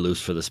cannot be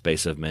loosed for the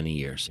space of many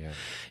years.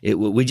 Yeah.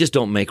 We just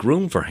don't make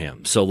room for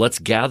him. So let's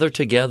gather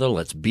together.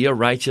 Let's be a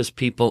righteous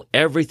people.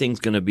 Everything's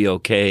going to be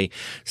okay.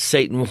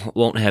 Satan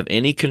won't have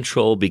any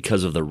control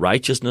because of the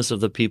righteousness of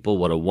the people.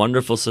 What a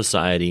wonderful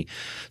society.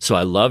 So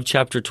I love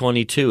chapter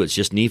 22. It's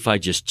just Nephi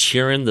just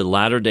cheering the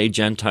latter-day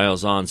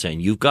Gentiles on,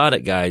 saying, you've got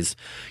it, guys.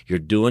 You're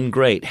doing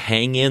great.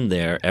 Hang in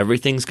there.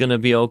 Everything's going to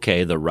be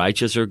okay. The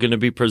righteous are going to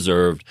be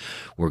preserved.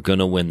 We're going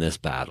to win this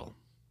battle.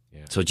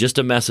 Yeah. So just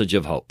a message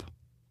of hope.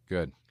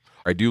 Good.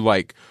 I do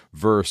like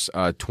verse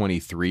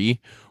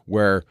 23,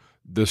 where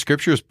the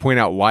scriptures point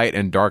out light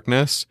and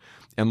darkness.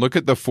 And look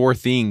at the four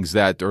things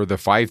or the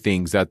five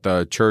things that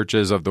the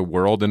churches of the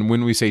world, and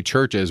when we say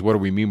churches, what do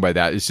we mean by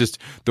that? It's just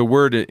the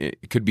word,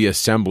 it could be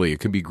assembly,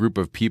 it could be group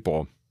of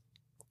people.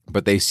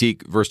 But they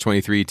seek, verse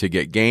 23, to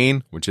get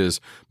gain, which is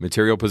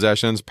material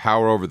possessions,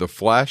 power over the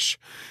flesh,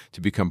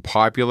 to become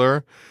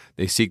popular.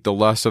 They seek the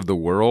lusts of the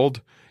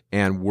world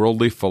and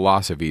worldly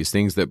philosophies,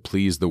 things that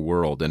please the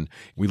world. And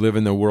we live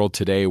in the world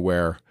today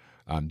where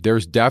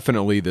there's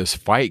definitely this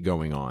fight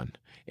going on.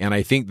 And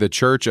I think the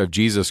Church of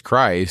Jesus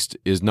Christ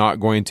is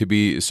not going to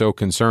be so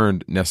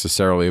concerned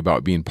necessarily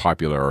about being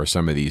popular or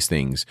some of these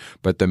things,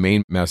 but the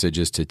main message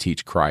is to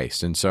teach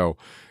Christ. And so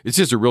it's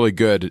just a really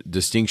good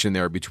distinction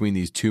there between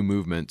these two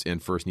movements in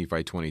 1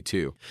 Nephi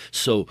 22.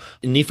 So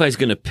Nephi's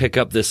going to pick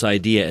up this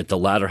idea at the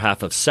latter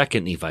half of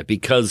 2 Nephi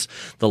because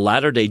the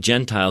latter-day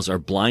Gentiles are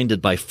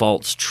blinded by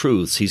false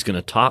truths. He's going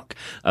to talk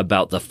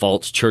about the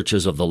false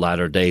churches of the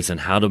latter days and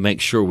how to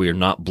make sure we are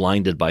not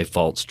blinded by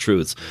false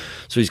truths.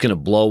 So he's going to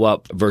blow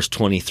up verse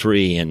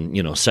 23 and,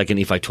 2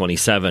 Nephi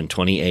 27,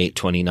 28,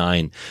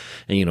 29,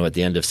 and, at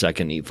the end of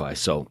 2 Nephi.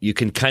 So you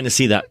can kind of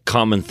see that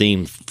common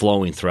theme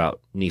flowing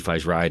throughout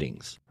Nephi's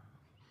writings.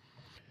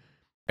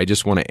 I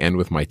just want to end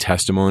with my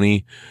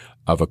testimony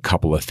of a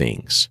couple of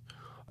things.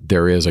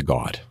 There is a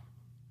God,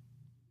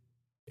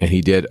 and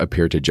he did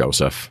appear to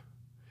Joseph,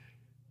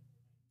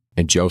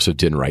 and Joseph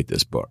didn't write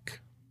this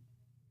book.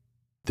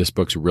 This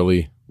book's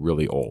really,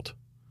 really old,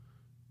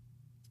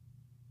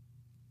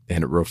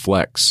 and it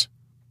reflects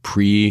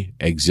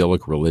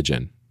pre-exilic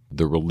religion,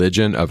 the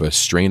religion of a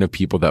strain of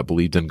people that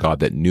believed in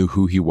God, that knew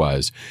who he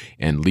was,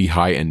 and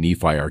Lehi and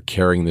Nephi are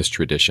carrying this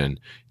tradition,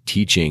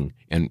 teaching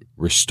and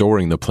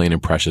restoring the plain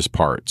and precious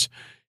parts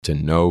to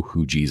know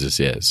who Jesus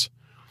is.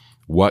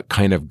 What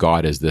kind of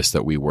God is this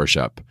that we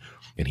worship?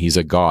 And he's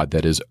a God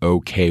that is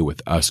okay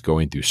with us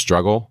going through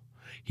struggle.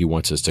 He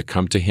wants us to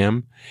come to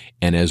him.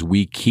 And as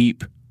we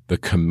keep the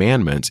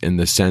commandments in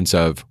the sense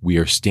of we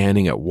are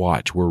standing at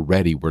watch, we're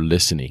ready, we're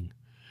listening.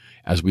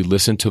 As we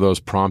listen to those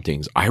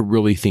promptings, I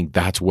really think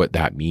that's what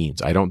that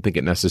means. I don't think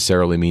it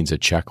necessarily means a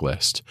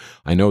checklist.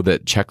 I know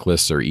that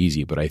checklists are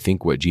easy, but I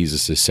think what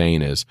Jesus is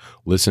saying is,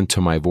 listen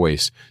to my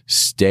voice,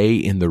 stay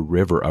in the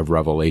river of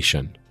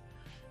revelation,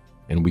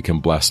 and we can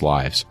bless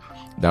lives.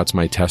 That's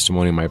my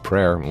testimony, my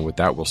prayer, and with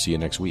that, we'll see you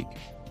next week.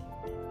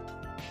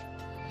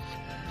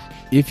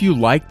 If you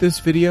like this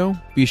video,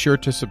 be sure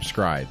to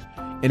subscribe.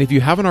 And if you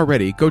haven't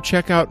already, go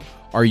check out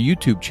our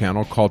YouTube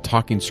channel called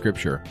Talking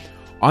Scripture.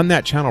 On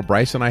that channel,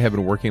 Bryce and I have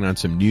been working on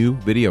some new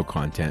video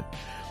content.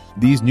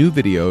 These new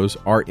videos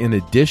are in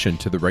addition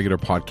to the regular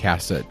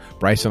podcasts that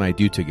Bryce and I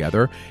do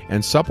together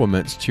and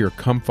supplements to your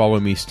Come Follow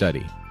Me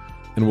study.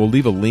 And we'll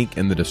leave a link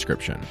in the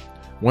description.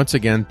 Once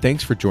again,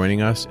 thanks for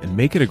joining us and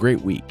make it a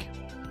great week.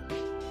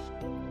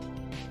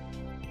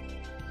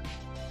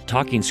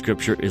 Talking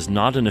Scripture is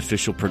not an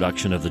official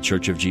production of the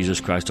Church of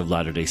Jesus Christ of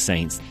Latter-day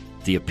Saints.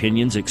 The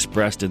opinions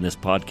expressed in this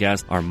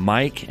podcast are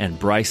Mike and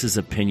Bryce's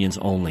opinions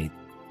only.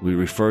 We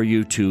refer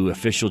you to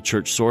official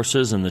church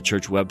sources and the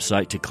church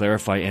website to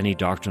clarify any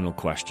doctrinal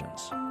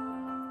questions.